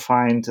try to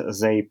find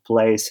their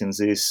place in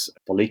this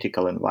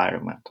political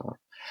environment, or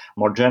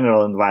more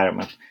general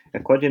environment,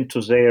 according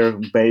to their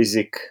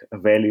basic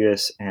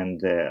values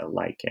and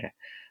like a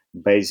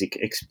basic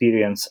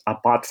experience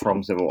apart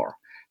from the war.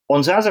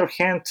 On the other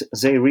hand,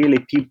 they really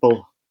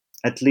people,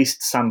 at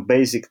least some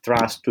basic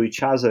trust to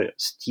each other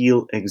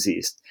still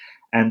exist.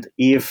 And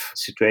if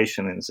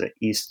situation in the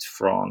East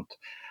Front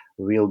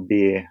will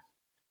be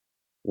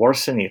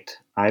worsen it,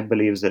 I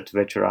believe that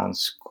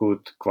veterans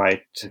could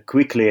quite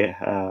quickly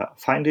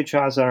find each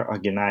other,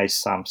 organize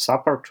some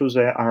support to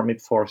the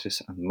armed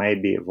forces, and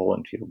maybe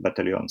volunteer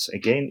battalions.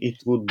 Again, it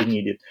would be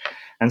needed.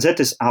 And that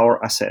is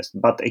our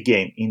assessment. But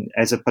again,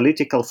 as a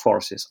political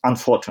forces,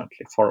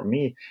 unfortunately, for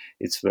me,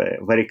 it's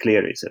very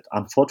clear is that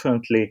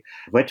unfortunately,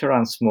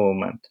 veterans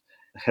movement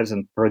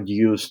hasn't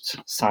produced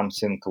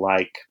something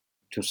like,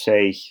 to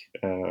say,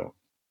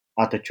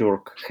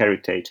 Ataturk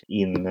heritage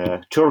in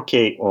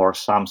Turkey, or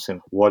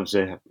something what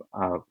the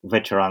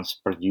veterans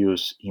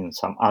produce in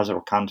some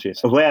other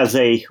countries where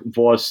they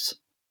was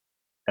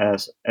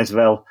as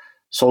well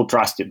so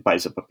trusted by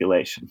the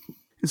population.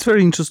 It's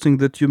very interesting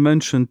that you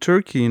mentioned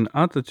Turkey and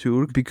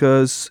Ataturk,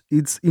 because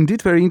it's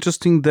indeed very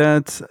interesting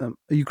that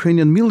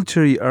Ukrainian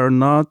military are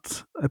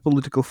not a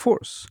political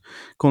force.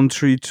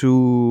 Contrary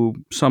to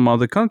some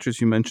other countries,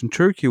 you mentioned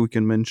Turkey, we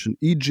can mention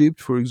Egypt,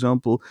 for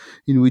example,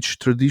 in which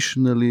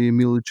traditionally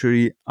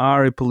military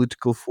are a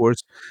political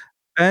force.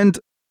 And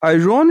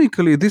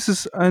ironically, this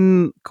is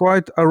an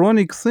quite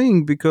ironic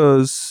thing,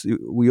 because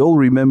we all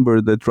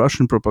remember that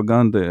Russian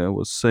propaganda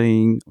was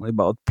saying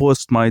about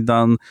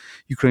post-Maidan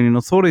Ukrainian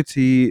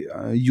authority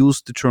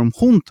used the term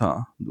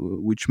junta,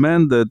 which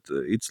meant that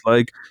it's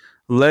like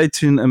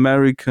Latin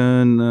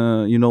American,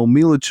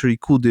 military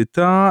coup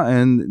d'état,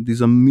 and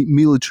these are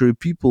military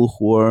people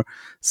who are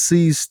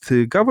seized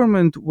the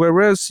government,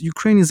 whereas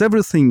Ukraine is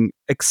everything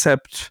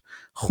except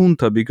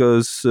junta,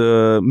 because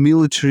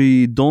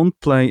military don't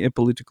play a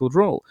political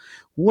role.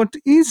 What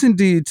is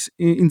indeed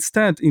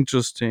instead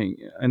interesting,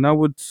 and I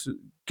would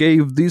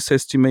gave this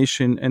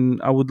estimation, and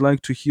I would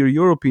like to hear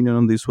your opinion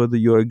on this, whether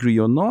you agree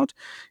or not,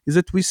 is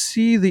that we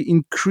see the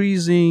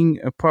increasing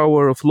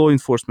power of law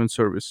enforcement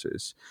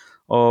services,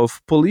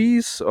 of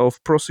police,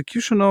 of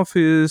prosecution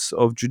office,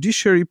 of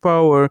judiciary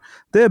power.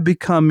 They're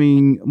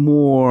becoming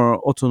more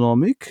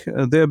autonomic.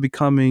 They're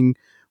becoming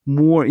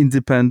more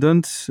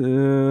independent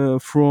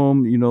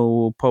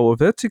from power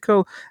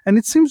vertical, and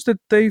it seems that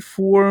they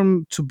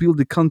form to build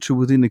a country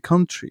within a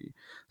country,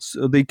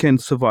 so they can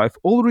survive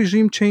all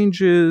regime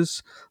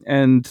changes.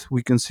 And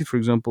we can see, for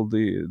example,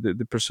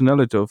 the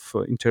personality of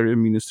Interior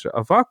Minister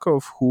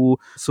Avakov, who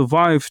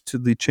survived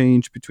the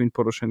change between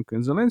Poroshenko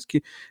and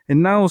Zelensky,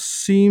 and now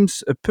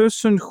seems a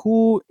person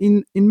who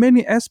in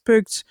many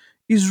aspects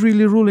is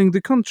really ruling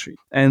the country.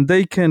 And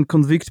they can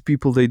convict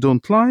people they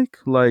don't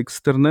like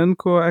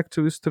Sternenko,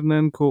 activist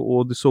Sternenko,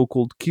 or the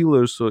so-called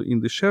killers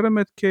in the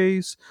Sheremet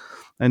case.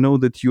 I know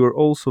that you are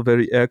also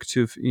very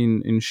active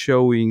in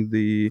showing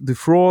the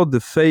fraud,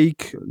 the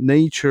fake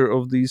nature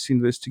of these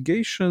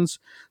investigations.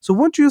 So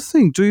what do you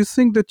think? Do you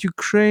think that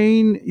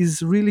Ukraine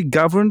is really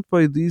governed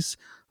by these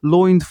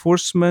law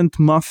enforcement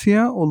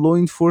mafia or law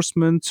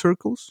enforcement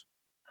circles?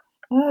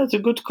 That's a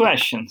good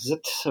question.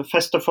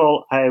 First of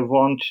all, I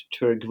want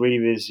to agree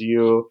with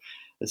you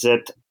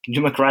that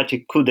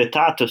democratic coup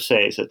d'etat, to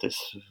say that is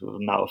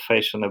now a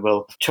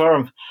fashionable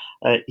term,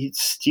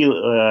 it's still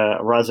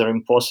rather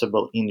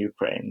impossible in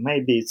Ukraine.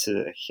 Maybe it's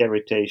a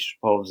heritage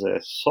of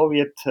the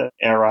Soviet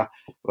era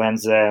when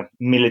the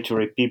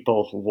military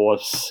people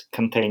was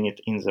contained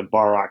in the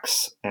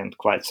barracks and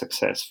quite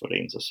successfully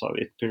in the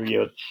Soviet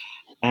period.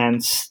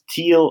 And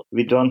still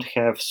we don't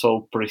have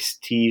so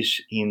prestige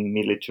in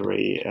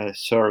military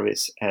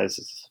service as,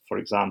 for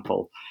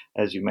example,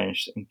 as you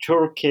mentioned, in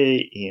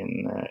Turkey,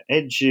 in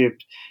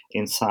Egypt,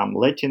 in some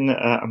Latin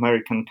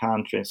American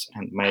countries,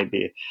 and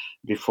maybe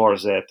before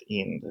that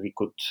we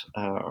could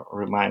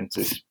remind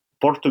this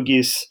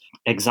Portuguese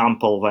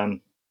example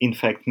when in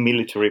fact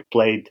military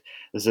played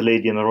the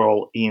leading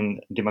role in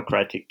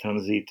democratic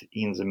transit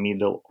in the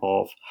middle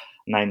of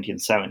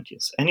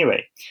 1970s.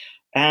 Anyway,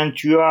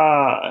 and you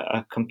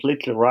are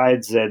completely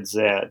right that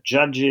the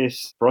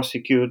judges,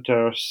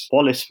 prosecutors,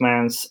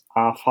 policemen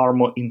are far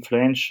more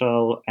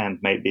influential, and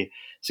maybe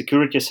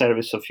security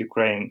service of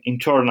Ukraine,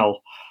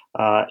 internal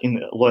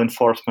in law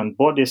enforcement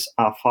bodies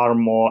are far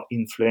more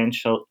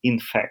influential. In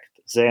fact,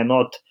 they are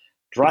not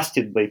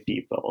trusted by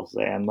people,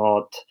 they are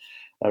not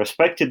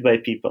respected by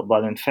people,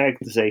 but in fact,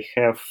 they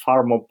have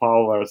far more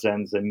power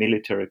than the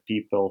military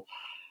people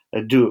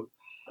do.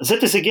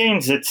 That is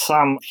again that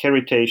some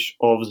heritage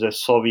of the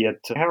Soviet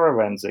era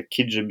when the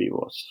KGB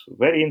was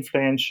very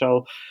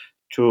influential.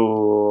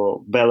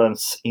 To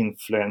balance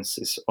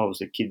influences of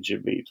the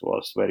KGB, it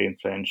was very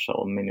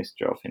influential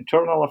Ministry of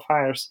Internal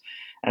Affairs,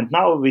 and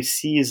now we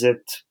see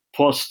that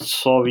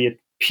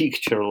post-Soviet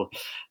picture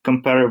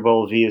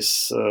comparable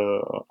with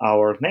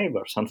our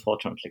neighbors,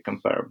 unfortunately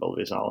comparable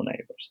with our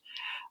neighbors.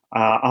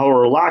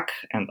 Our luck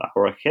and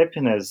our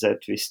happiness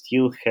that we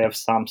still have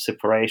some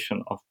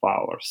separation of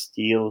power.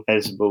 Still,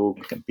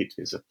 Facebook compete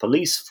with the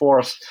police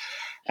force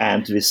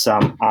and with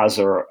some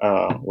other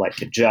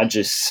like a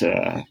judges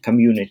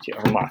community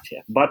or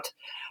mafia. But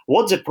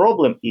what the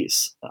problem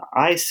is,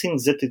 I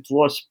think that it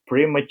was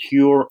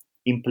premature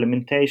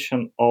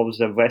implementation of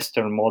the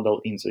Western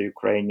model in the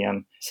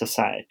Ukrainian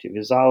society.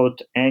 Without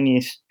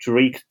any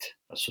strict,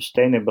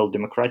 sustainable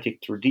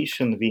democratic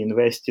tradition, we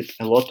invested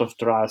a lot of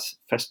trust,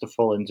 first of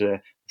all, in the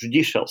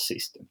judicial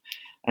system.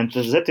 And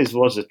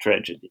was a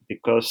tragedy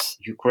because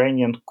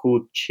Ukrainian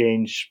could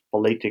change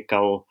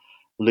political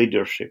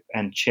leadership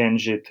and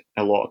change it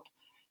a lot.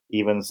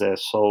 Even the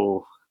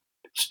so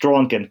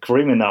strong and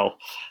criminal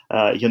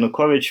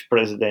Yanukovych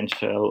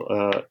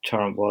presidential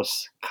term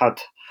was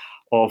cut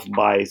off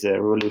by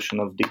the Revolution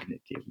of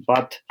Dignity.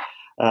 But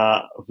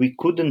we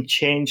couldn't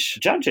change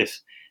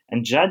judges.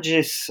 And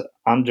judges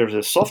under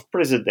the soft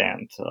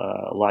president,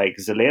 like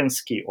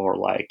Zelensky or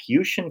like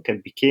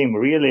Yushchenko, became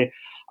really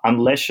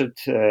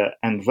unleashed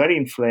and very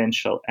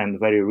influential and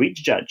very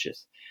rich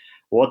judges.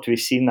 What we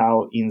see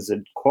now in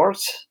the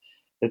courts,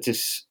 that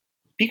is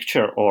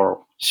picture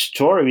or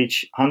story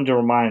which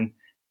undermine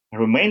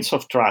remains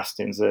of trust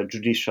in the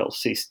judicial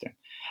system.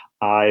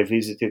 I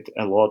visited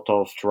a lot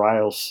of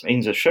trials in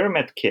the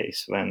Sheremet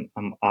case when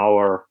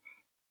our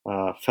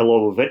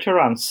fellow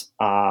veterans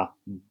are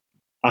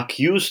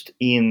accused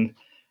in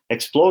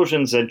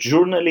explosions that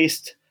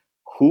journalists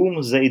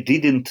whom they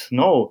didn't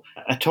know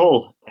at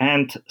all.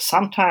 And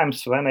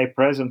sometimes when I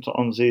present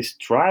on these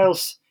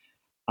trials,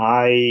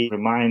 I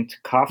remind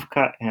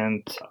Kafka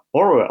and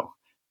Orwell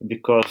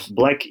because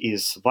black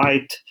is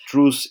white,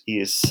 truth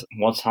is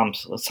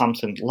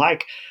something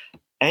like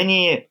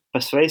any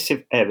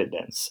persuasive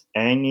evidence,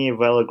 any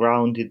well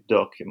grounded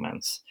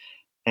documents,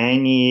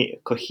 any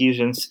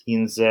cohesions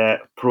in the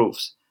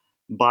proofs.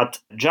 But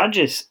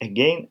judges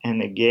again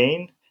and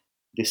again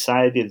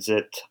decided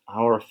that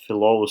our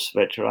fellow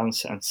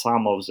veterans and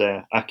some of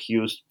the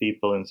accused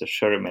people in the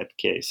Sheremet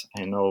case,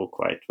 I know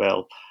quite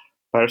well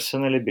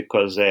personally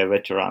because they're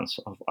veterans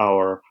of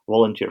our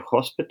volunteer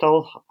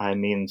hospital. I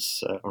mean,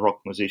 rock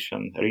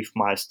musician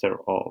Riffmeister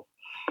of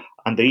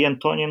Andriy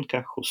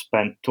Antonenko, who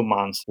spent 2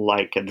 months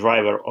like a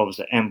driver of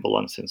the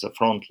ambulance in the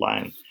front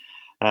line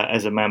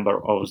as a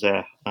member of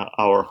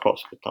our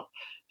hospital.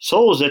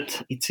 So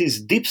that it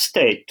is deep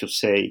state, to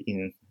say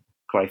in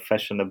quite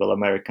fashionable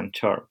American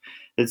term.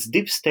 This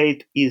deep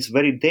state is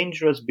very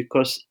dangerous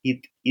because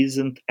it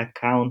isn't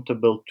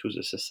accountable to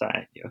the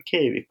society.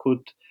 Okay, we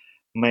could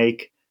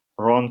make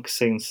wrong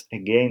things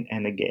again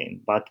and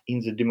again, but in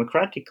the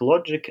democratic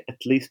logic,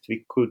 at least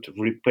we could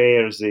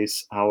repair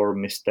this our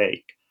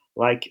mistake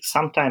like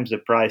sometimes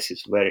the price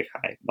is very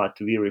high, but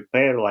we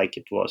repair like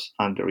it was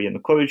under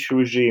Yanukovych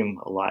regime,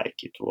 like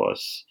it was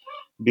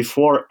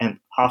before and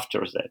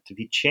after that.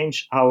 We change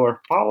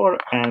our power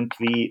and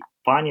we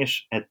punish,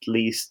 at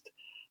least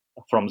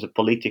from the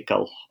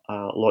political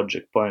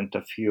logic point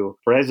of view,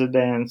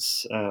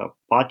 presidents,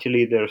 party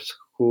leaders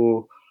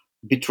who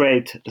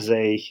betrayed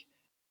their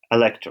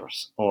electors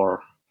or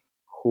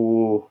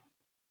who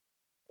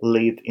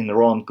lead in the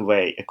wrong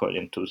way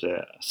according to the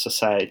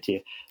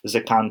society,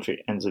 the country,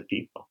 and the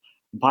people.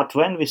 But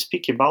when we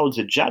speak about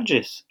the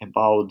judges,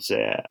 about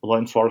the law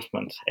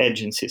enforcement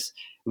agencies,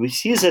 we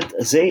see that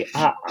they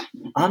are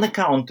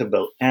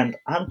unaccountable and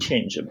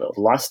unchangeable.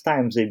 Last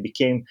time they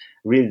became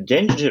really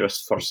dangerous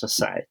for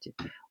society.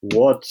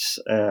 What,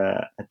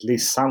 at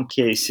least some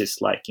cases,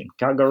 like in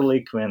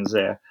Kagarlik, when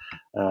the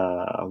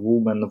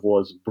woman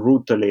was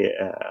brutally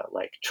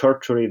like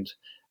tortured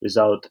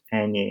without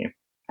any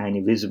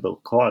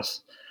visible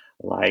cause,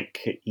 like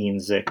in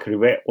the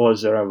Krive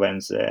Ozera when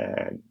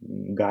the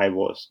guy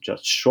was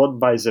just shot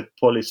by the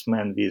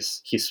policeman with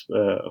his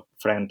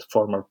friend,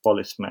 former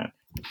policeman.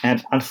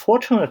 And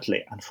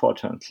unfortunately,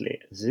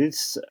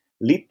 this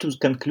lead to the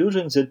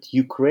conclusion that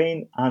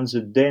Ukraine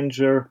under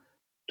danger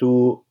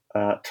to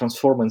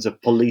transform in the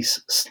police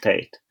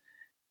state.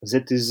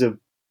 That is the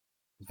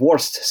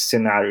worst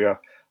scenario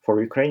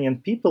for Ukrainian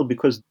people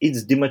because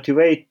it's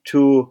demotivate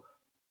to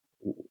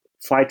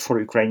fight for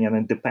Ukrainian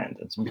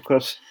independence.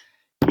 Because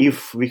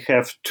if we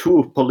have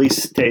two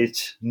police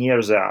states near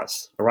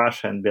us,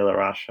 Russia and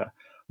Belarus,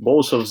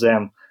 both of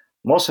them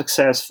more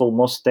successful,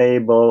 more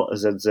stable,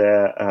 that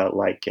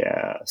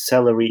the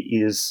salary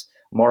is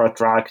more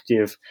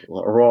attractive,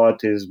 road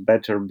is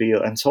better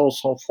built, and so on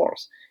so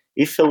forth.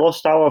 If we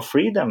lost our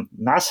freedom,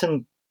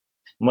 nothing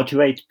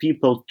motivate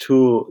people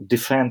to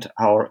defend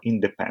our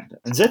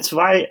independence. And that's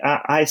why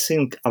I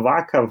think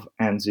Avakov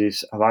and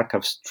this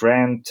Avakov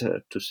strength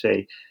to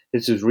say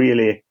this is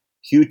really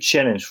huge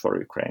challenge for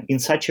Ukraine. In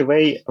such a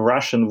way,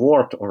 Russian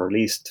word, or at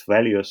least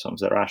values of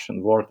the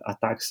Russian word,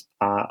 attacks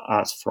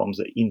us from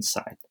the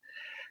inside.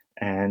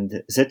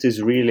 And that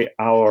is really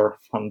our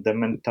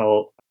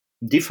fundamental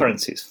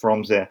differences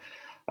from the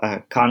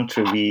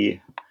country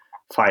we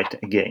fight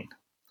again.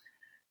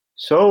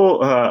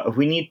 So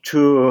we need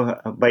to,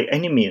 by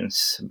any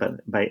means,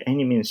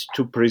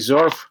 to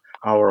preserve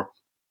our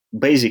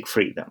basic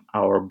freedom,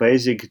 our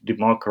basic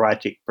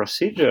democratic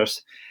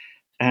procedures,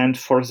 and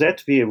for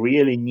that we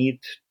really need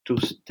to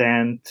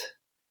stand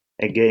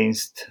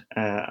against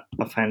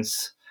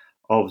offense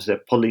of the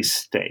police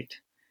state.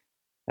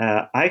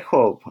 I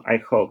hope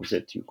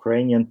that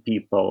Ukrainian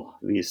people,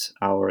 with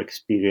our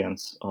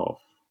experience of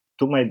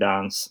two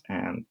Maidans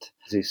and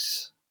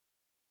this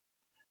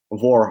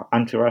war,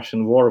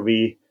 anti-Russian war,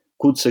 we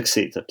could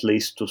succeed at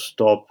least to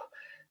stop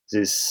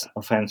this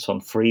offense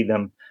on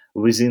freedom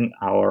within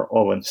our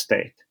own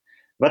state.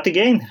 But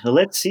again,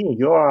 let's see.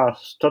 You are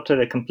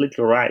totally,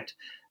 completely right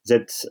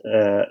that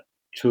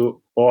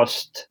to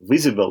oust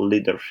visible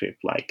leadership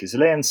like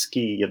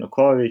Zelensky,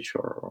 Yanukovych,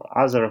 or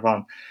other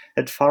one,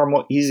 it's far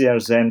more easier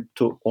than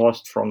to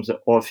oust from the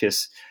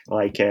office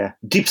like a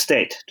deep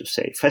state, to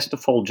say. First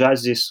of all,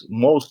 justice,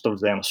 most of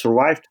them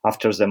survived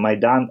after the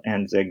Maidan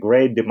and the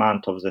great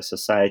demand of the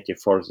society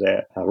for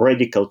the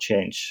radical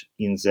change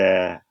in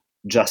the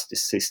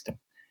justice system,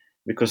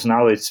 because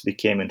now it's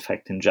became, in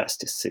fact,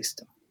 injustice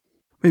system.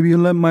 Maybe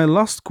my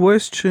last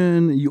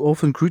question. You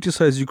often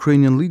criticize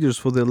Ukrainian leaders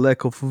for their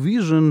lack of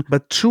vision,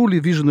 but truly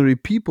visionary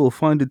people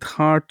find it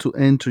hard to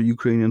enter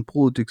Ukrainian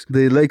politics.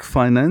 They lack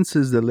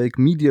finances, they lack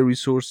media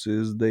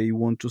resources, they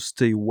want to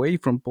stay away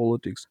from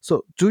politics.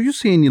 So, do you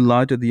see any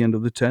light at the end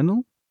of the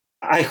tunnel?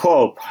 I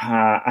hope.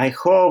 I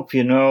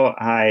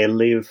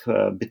live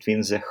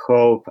between the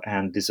hope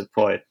and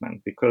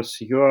disappointment, because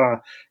you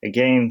are,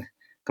 again,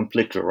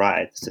 completely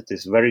right. It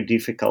is very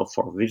difficult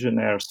for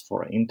visionaries,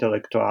 for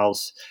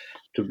intellectuals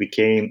to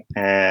become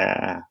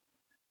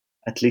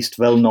at least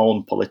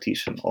well-known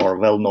politician or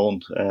well-known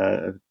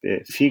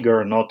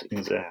figure, not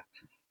in the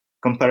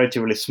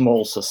comparatively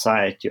small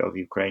society of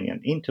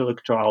Ukrainian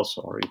intellectuals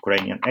or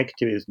Ukrainian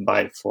activists,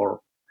 but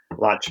for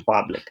large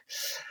public.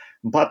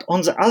 But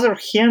on the other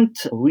hand,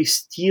 we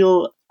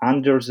still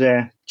under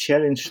the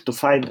challenge to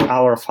find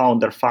our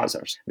founder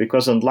fathers,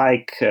 because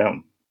unlike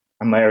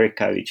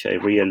America, which I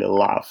really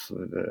love,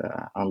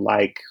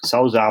 unlike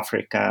South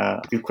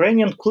Africa,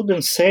 Ukrainian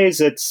couldn't say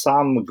that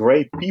some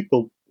great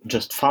people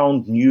just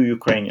found new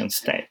Ukrainian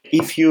state.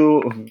 If you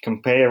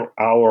compare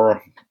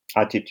our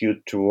attitude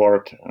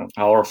toward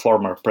our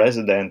former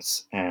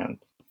presidents and,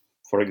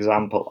 for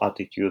example,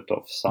 attitude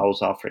of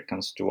South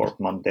Africans toward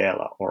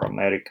Mandela or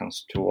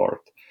Americans toward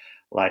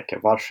like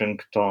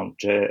Washington,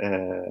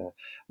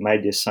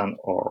 Madison,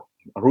 or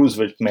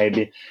Roosevelt,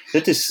 maybe,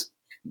 that is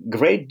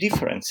great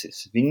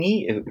differences. We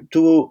need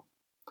to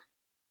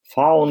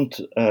found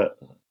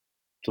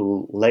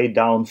to lay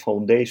down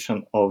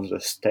foundation of the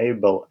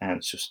stable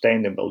and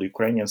sustainable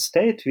Ukrainian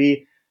state.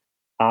 We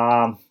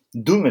are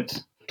doomed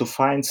to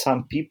find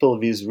some people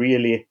with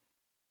really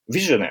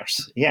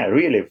visionaries. Yeah,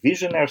 really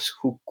visionaries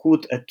who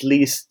could at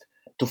least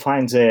to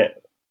find the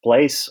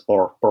place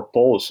or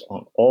propose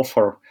or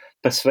offer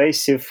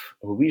persuasive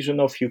vision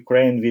of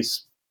Ukraine with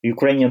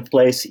Ukrainian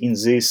place in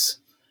this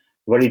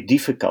very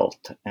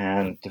difficult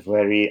and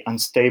very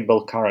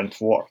unstable current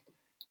world.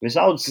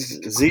 Without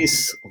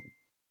this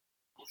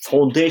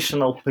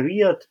foundational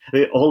period,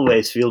 we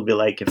always will be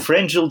like a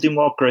fragile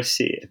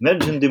democracy,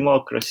 emerging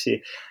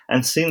democracy,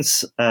 and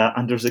things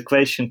under the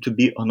question to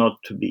be or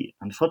not to be.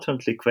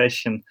 Unfortunately,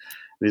 question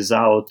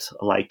without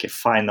like a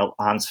final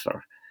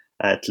answer,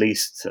 at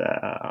least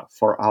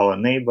for our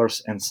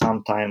neighbors and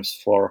sometimes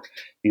for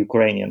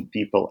Ukrainian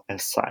people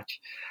as such.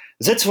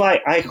 That's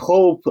why I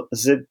hope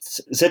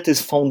that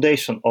is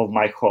foundation of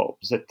my hope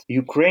that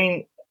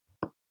Ukraine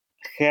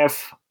have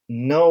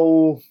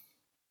no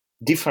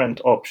different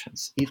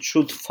options. It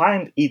should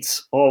find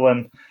its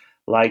own,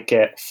 like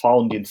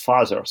founding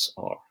fathers,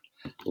 or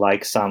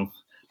like some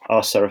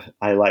author,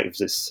 I like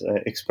this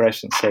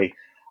expression, say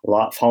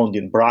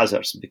founding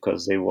brothers,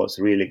 because there was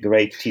really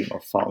great team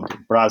of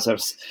founding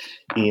brothers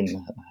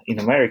in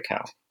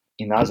America,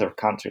 in other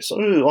countries,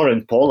 or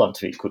in Poland.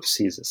 We could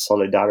see the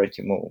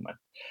solidarity movement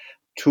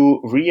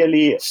to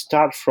really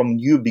start from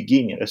new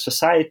beginning. A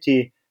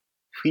society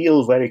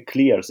feel very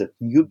clear that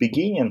new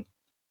beginning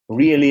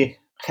really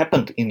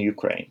happened in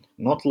Ukraine,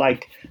 not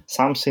like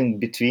something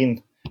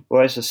between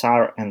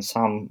USSR and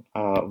some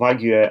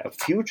vague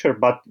future,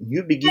 but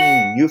new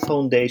beginning, new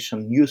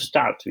foundation, new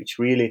start, which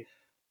really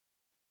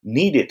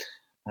needed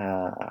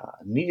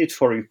needed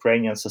for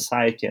Ukrainian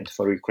society and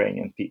for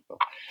Ukrainian people.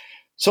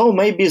 So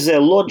maybe the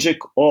logic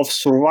of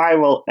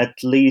survival at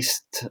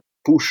least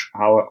push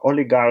our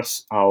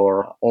oligarchs,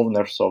 our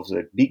owners of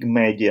the big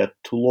media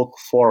to look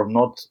for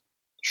not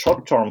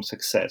short-term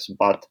success,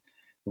 but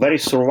very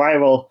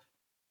survival,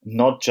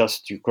 not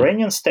just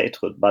Ukrainian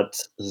statehood, but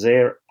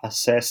their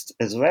assessed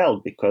as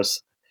well.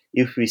 Because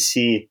if we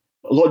see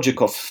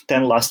logic of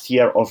 10 last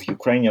year of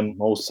Ukrainian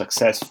most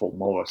successful,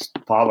 most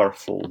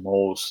powerful,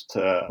 most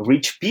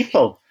rich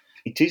people,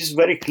 it is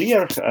very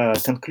clear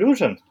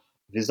conclusion.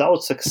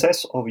 Without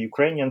success of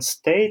Ukrainian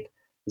state,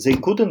 they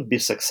couldn't be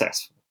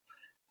successful.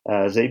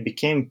 They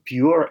became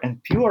pure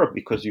and pure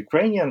because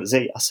Ukrainian,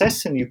 they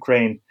assassin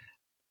Ukraine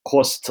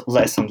cost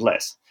less and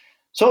less.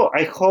 So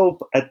I hope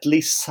at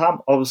least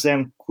some of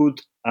them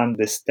could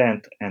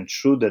understand and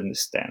should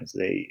understand.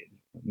 They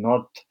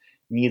not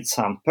need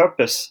some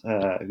purpose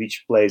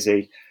which plays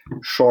a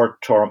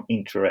short-term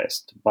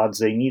interest, but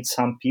they need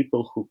some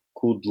people who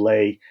could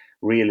lay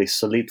really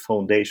solid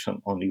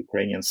foundation on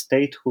Ukrainian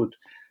statehood,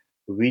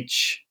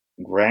 which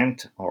grant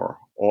or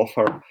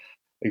offer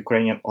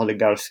Ukrainian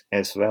oligarchs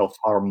as well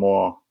far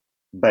more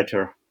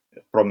better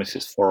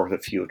promises for the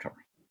future.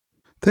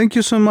 Thank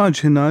you so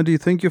much, Hennady.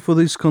 Thank you for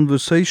this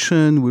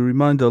conversation. We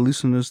remind our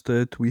listeners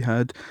that we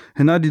had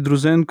Hennady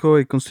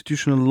Druzenko, a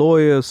constitutional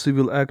lawyer,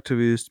 civil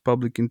activist,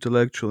 public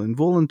intellectual, and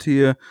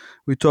volunteer.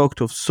 We talked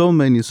of so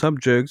many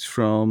subjects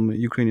from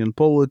Ukrainian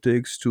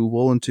politics to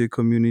volunteer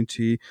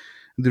community,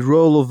 the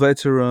role of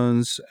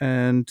veterans,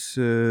 and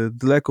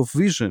the lack of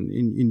vision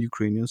in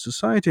Ukrainian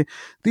society.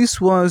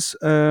 This was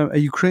a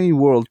Ukraine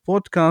World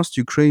podcast.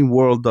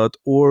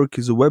 UkraineWorld.org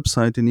is a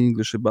website in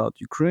English about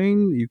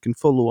Ukraine. You can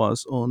follow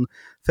us on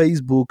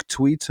Facebook,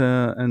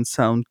 Twitter, and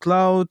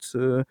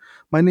SoundCloud.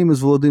 My name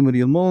is Volodymyr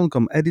Yelmonk.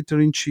 I'm editor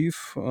in chief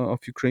of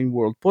Ukraine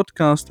World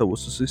Podcast. I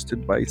was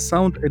assisted by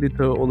sound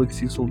editor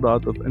Oleksiy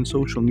Soldatov and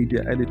social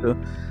media editor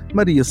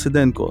Maria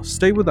Sedenko.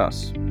 Stay with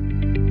us.